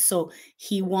obedience. So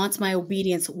he wants my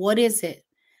obedience. What is it?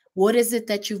 What is it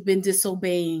that you've been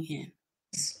disobeying him?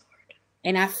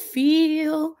 And I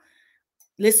feel,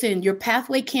 listen, your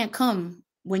pathway can't come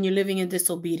when you're living in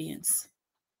disobedience.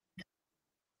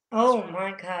 Oh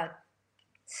my God.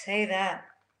 Say that.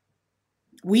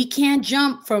 We can't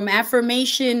jump from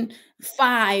affirmation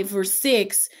 5 or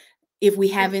 6 if we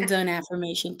haven't done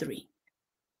affirmation 3.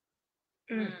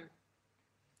 Mm.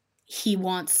 He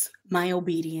wants my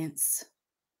obedience.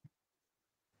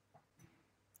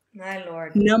 My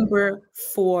Lord. Number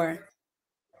 4,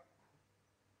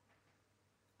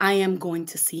 I am going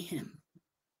to see him.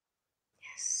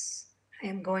 Yes, I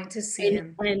am going to see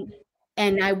him.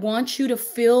 And I want you to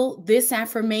fill this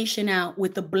affirmation out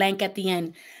with the blank at the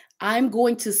end. I'm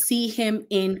going to see him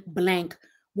in blank.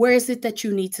 Where is it that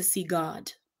you need to see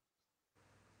God?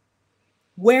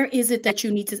 Where is it that you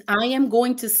need to? I am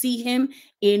going to see him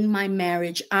in my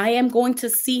marriage. I am going to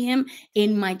see him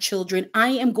in my children. I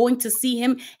am going to see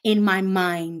him in my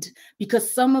mind,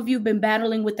 because some of you have been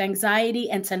battling with anxiety.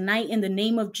 And tonight, in the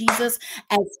name of Jesus,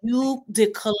 as you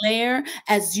declare,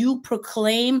 as you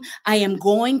proclaim, I am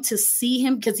going to see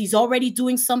him, because he's already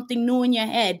doing something new in your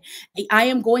head. I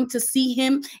am going to see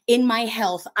him in my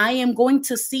health. I am going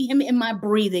to see him in my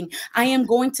breathing. I am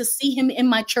going to see him in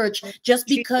my church. Just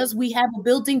because we have a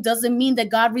building doesn't mean that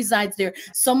God resides there.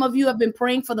 Some of you have been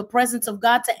praying for the presence of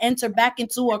God to enter back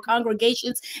into our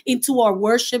congregations, into our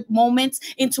worship moments,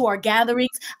 into our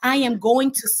gatherings. I am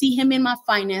going to see him in my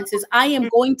finances. I am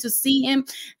going to see him.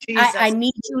 I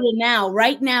need you to now,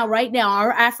 right now.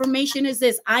 Our affirmation is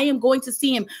this: I am going to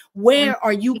see him. Where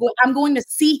are you going? I'm going to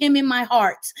see him in my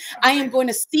heart. I am going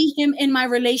to see him in my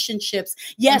relationships.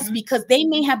 Yes, because they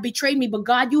may have betrayed me, but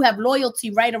God, you have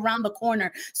loyalty right around the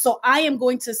corner. So I am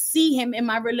going to see him in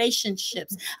my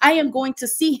relationships. I am going to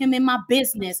see him in my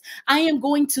business. I am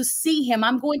going to see him.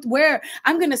 I'm going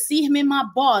to see him in my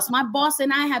boss. My boss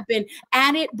and I have been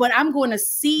at it, but I'm going to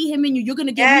see him in you. You're going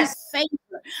to give me favor.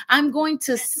 I'm going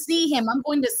to see him. I'm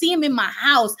going to see him in my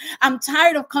house. I'm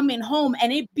tired of coming home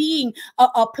and it being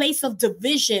a place of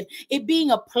division, it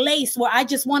being a place where I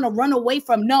just want to run away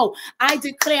from. No, I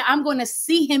declare I'm going to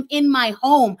see him in my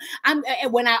home.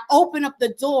 When I open up the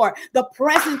door, the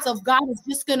presence of God is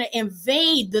just going to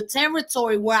invade the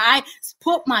territory where I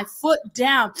put my foot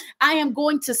down. I am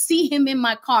going to see him in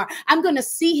my car. I'm going to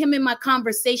see him in my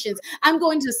conversations. I'm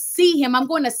going to see him. I'm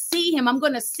going to see him. I'm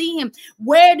going to see him.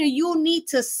 Where do you need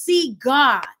to see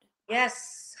God?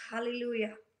 Yes.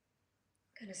 Hallelujah.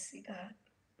 I'm going to see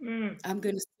God. I'm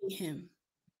going to see him.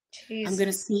 Jesus. I'm going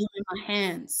to see him in my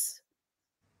hands.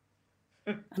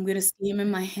 I'm going to see him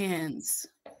in my hands.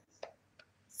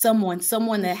 Someone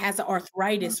that has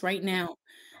arthritis right now,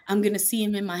 I'm going to see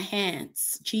him in my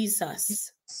hands.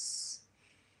 Jesus.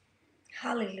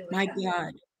 Hallelujah. My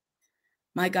God.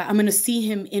 My God. I'm going to see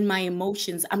him in my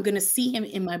emotions. I'm going to see him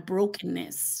in my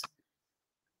brokenness.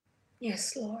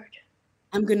 Yes, Lord.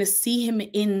 I'm going to see him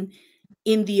in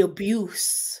the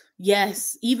abuse.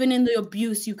 Yes, even in the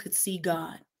abuse, you could see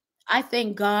God. I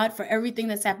thank God for everything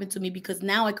that's happened to me, because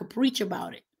now I could preach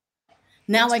about it.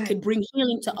 Now I could bring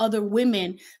healing to other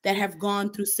women that have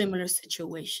gone through similar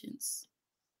situations.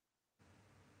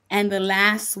 And the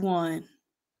last one,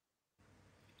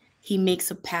 he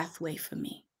makes a pathway for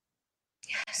me.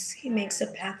 Yes, he makes a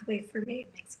pathway for me.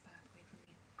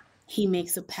 He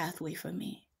makes a pathway for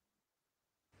me.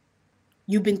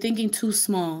 You've been thinking too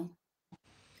small,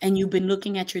 and you've been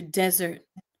looking at your desert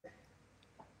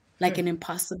like an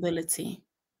impossibility.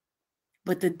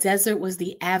 But the desert was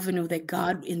the avenue that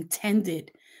God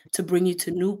intended to bring you to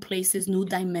new places, new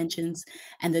dimensions.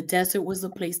 And the desert was the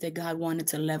place that God wanted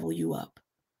to level you up.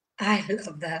 I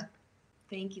love that.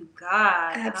 Thank you,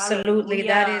 God. Absolutely. Hallelujah.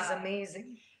 That is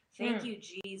amazing. Thank you,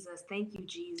 Jesus. Thank you,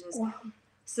 Jesus. Wow.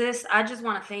 Sis, I just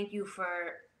want to thank you for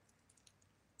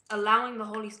allowing the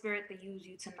Holy Spirit to use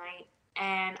you tonight.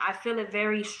 And I feel it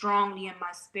very strongly in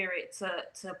my spirit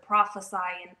to prophesy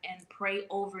and pray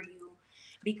over you,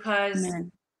 because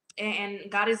Amen. And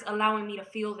God is allowing me to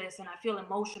feel this, and I feel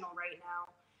emotional right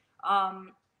now,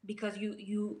 because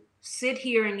you sit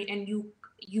here and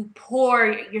you pour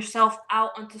yourself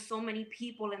out onto so many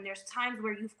people, and there's times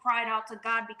where you've cried out to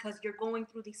God because you're going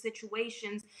through these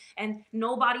situations and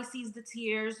nobody sees the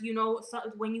tears. So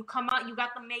when you come out, you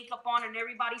got the makeup on and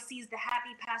everybody sees the happy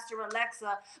Pastor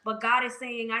Alexa, but God is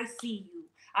saying, I see you.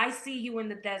 I see you in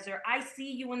the desert. I see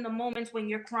you in the moments when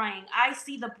you're crying. I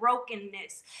see the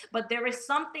brokenness, but there is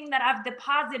something that I've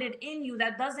deposited in you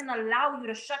that doesn't allow you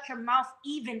to shut your mouth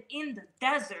even in the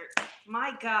desert.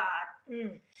 My God.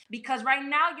 Because right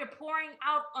now you're pouring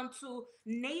out onto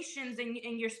nations, and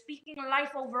you're speaking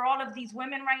life over all of these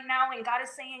women right now, and God is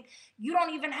saying you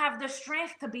don't even have the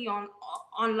strength to be on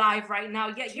live right now,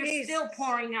 yet you're still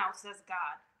pouring out, says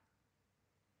God.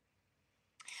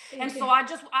 And so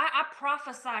I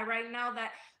prophesy right now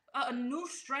that a new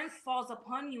strength falls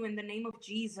upon you in the name of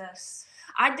Jesus.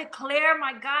 I declare,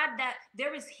 my God, that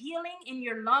there is healing in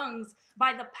your lungs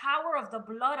by the power of the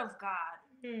blood of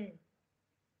God.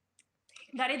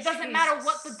 That it doesn't matter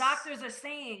what the doctors are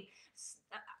saying.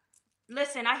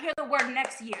 Listen, I hear the word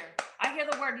next year. I hear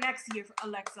the word next year,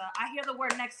 Alexa. I hear the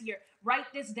word next year. Write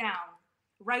this down.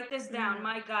 Write this down,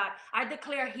 my God. I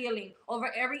declare healing over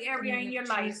every area in your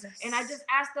life. And I just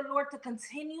ask the Lord to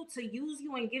continue to use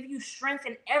you and give you strength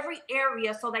in every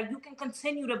area so that you can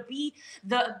continue to be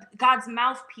God's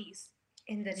mouthpiece.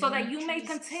 So that you may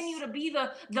continue to be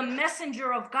the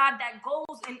messenger of God that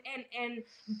goes and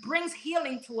brings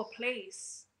healing to a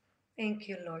place. Thank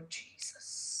you, Lord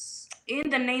Jesus. In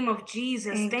the name of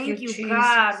Jesus. Thank you,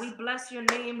 God. We bless your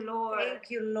name, Lord. Thank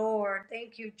you, Lord.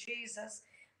 Thank you, Jesus.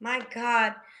 My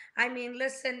God. I mean,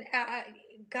 listen,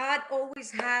 God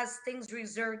always has things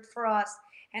reserved for us.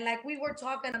 And like we were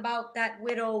talking about that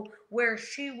widow where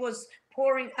she was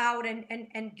pouring out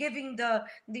and giving the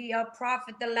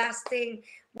prophet the last thing.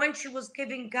 When she was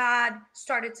giving, God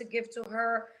started to give to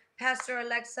her. Pastor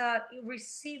Alexa,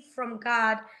 receive from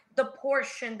God the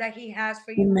portion that he has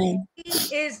for you. Amen.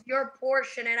 He is your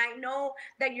portion. And I know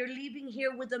that you're leaving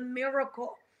here with a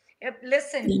miracle.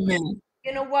 Listen, Amen.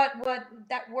 You know what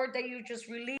that word that you just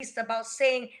released about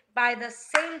saying by the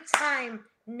same time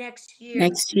next year.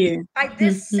 By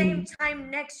this same time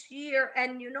next year.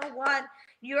 And you know what?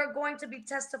 You're going to be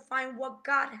testifying what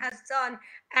God has done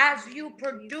as you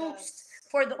produced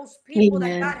for those people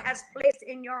that God has placed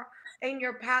in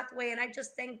your pathway. And I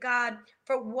just thank God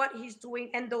for what he's doing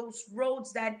and those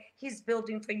roads that he's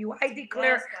building for you. I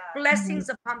declare blessings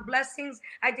upon blessings.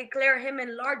 I declare him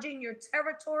enlarging your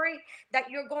territory, that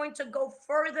you're going to go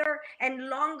further and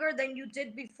longer than you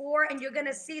did before, and you're going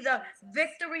to see the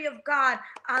victory of God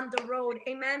on the road.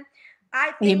 Amen.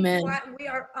 I think we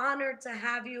are honored to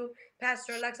have you,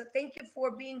 Pastor Alexa. Thank you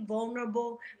for being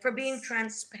vulnerable, for being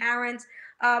transparent.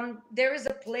 There is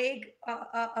a plague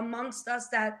amongst us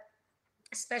that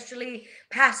especially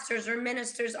pastors or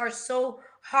ministers are so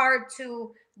hard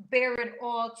to bear it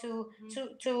all,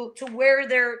 to wear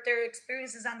their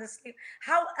experiences on the sleeve.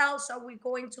 How else are we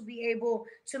going to be able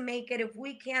to make it if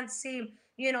we can't see,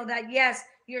 that yes,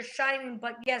 you're shining,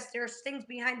 but yes, there's things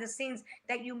behind the scenes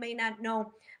that you may not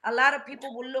know. A lot of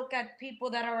people will look at people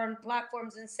that are on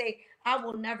platforms and say, I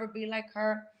will never be like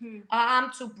her. I'm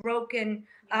too broken.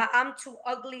 I'm too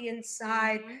ugly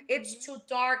inside. It's too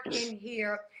dark in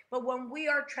here. But when we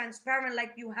are transparent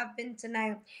like you have been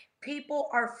tonight, people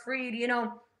are freed.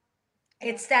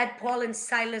 It's that Paul and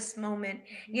Silas moment.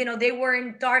 They were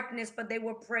in darkness, but they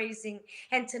were praising.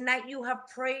 And tonight you have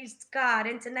praised God.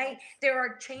 And tonight there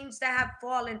are chains that have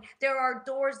fallen. There are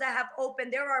doors that have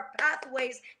opened. There are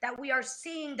pathways that we are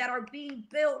seeing that are being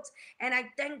built. And I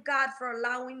thank God for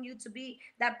allowing you to be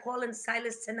that Paul and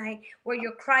Silas tonight, where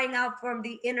you're crying out from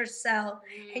the inner cell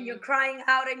and you're crying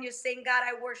out and you're saying, God,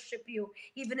 I worship you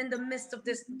even in the midst of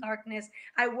this darkness.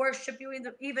 I worship you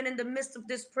even in the midst of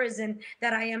this prison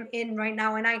that I am in right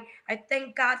now. And I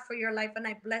thank God for your life, and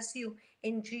I bless you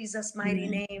in Jesus' mighty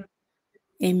name.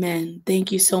 Amen.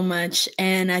 Thank you so much.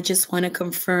 And I just want to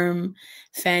confirm,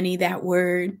 Fanny, that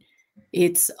word,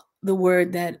 it's the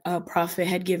word that a prophet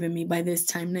had given me by this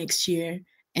time next year.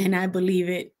 And I believe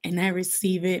it and I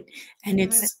receive it. And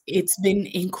it's been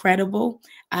incredible.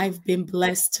 I've been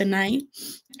blessed tonight.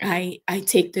 I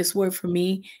take this word for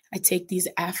me. I take these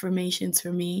affirmations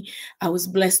for me. I was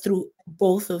blessed through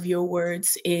both of your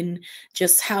words in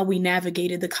just how we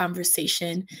navigated the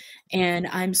conversation. And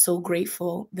I'm so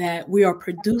grateful that we are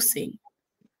producing,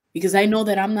 because I know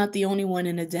that I'm not the only one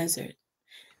in a desert.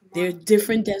 There are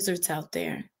different deserts out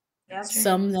there.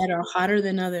 Some that are hotter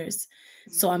than others.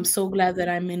 So I'm so glad that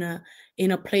I'm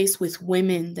in a place with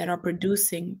women that are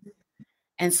producing.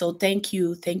 And so thank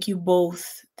you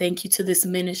both. Thank you to this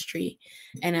ministry.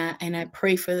 And I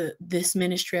pray for this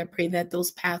ministry. I pray that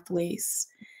those pathways,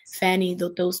 Fanny,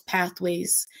 those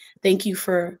pathways, thank you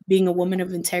for being a woman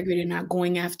of integrity and not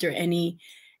going after any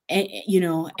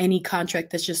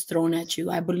contract that's just thrown at you.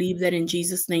 I believe that in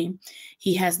Jesus' name,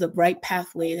 he has the right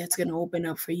pathway that's going to open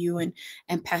up for you. And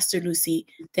Pastor Lucy,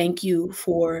 thank you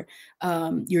for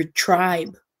your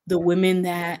tribe, the women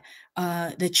that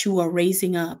you are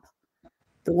raising up,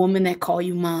 the women that call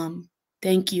you mom.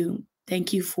 Thank you.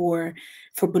 Thank you for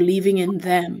believing in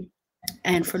them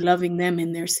and for loving them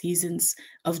in their seasons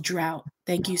of drought.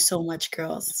 Thank you so much,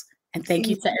 girls. And thank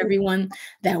you to everyone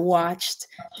that watched.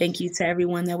 Thank you to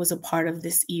everyone that was a part of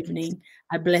this evening.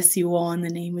 I bless you all in the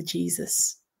name of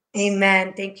Jesus.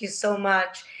 Amen. Thank you so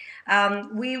much.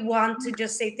 We want to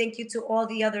just say thank you to all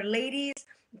the other ladies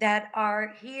that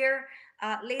are here.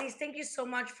 Ladies, thank you so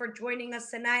much for joining us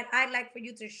tonight. I'd like for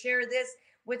you to share this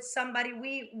with somebody.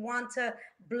 We want to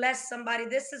bless somebody.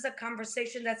 This is a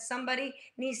conversation that somebody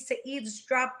needs to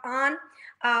eavesdrop on,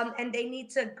 and they need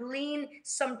to glean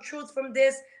some truth from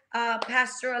this.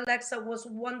 Pastor Alexa was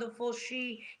wonderful.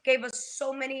 She gave us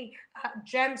so many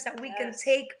gems that we can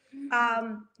take,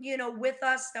 with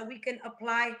us, that we can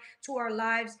apply to our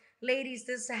lives. Ladies,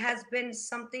 this has been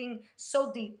something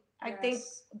so deep. I think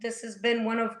this has been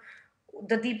one of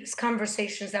the deepest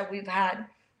conversations that we've had.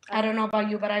 I don't know about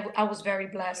you, but I was very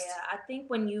blessed. Yeah, I think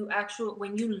when you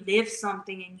live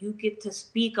something and you get to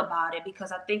speak about it,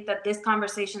 because I think that this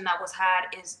conversation that was had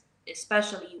is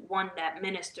especially one that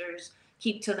ministers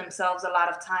keep to themselves a lot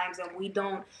of times, and we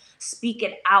don't speak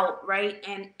it out, right?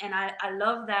 And I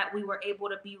love that we were able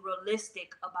to be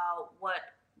realistic about what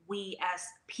we as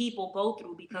people go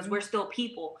through, because we're still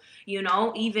people,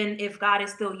 even if God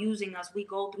is still using us, we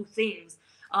go through things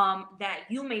that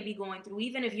you may be going through,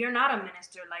 even if you're not a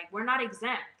minister. Like, we're not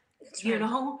exempt. That's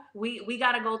right. We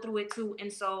got to go through it too.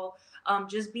 And so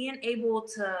just being able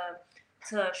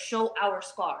to show our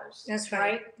scars. That's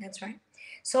right. That's right.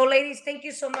 So ladies, thank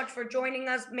you so much for joining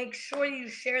us. Make sure you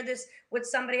share this with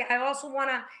somebody. I also want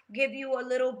to give you a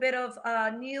little bit of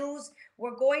news.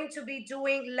 We're going to be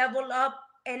doing Level Up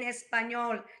en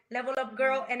Español, Level Up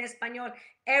Girl en Español.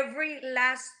 Every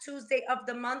last Tuesday of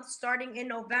the month, starting in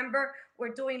November,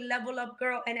 we're doing Level Up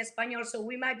Girl en Español. So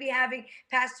we might be having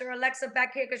Pastor Alexa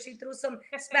back here because she threw some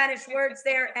Spanish words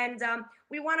there. And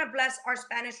we want to bless our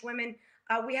Spanish women.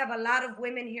 We have a lot of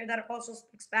women here that also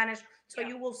speak Spanish, so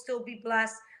you will still be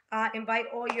blessed. Invite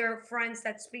all your friends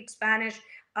that speak Spanish.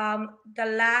 The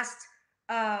last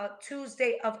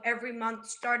Tuesday of every month,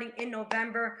 starting in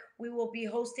November, we will be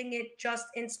hosting it just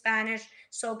in Spanish.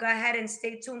 So go ahead and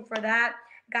stay tuned for that.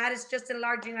 God is just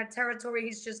enlarging our territory.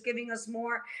 He's just giving us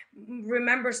more.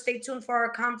 Remember, stay tuned for our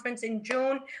conference in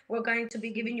June. We're going to be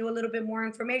giving you a little bit more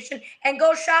information. And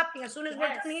go shopping. As soon as we're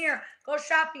done here, go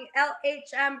shopping.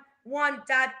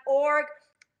 LHM1.org.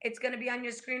 It's going to be on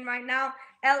your screen right now.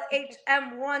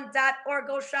 LHM1.org.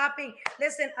 Go shopping.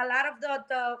 Listen, a lot of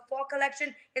the fall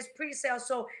collection is pre-sale,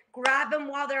 so grab them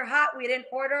while they're hot. We didn't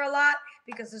order a lot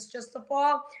because it's just the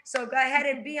fall. So go ahead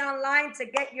and be online to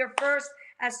get your first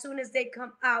as soon as they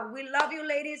come out. We love you,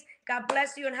 ladies. God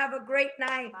bless you and have a great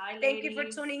night. Bye, Thank you for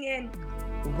tuning in.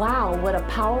 Wow, what a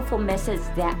powerful message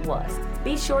that was.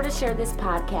 Be sure to share this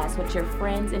podcast with your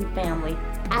friends and family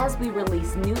as we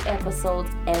release new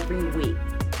episodes every week.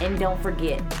 And don't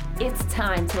forget, it's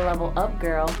time to level up,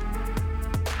 girl.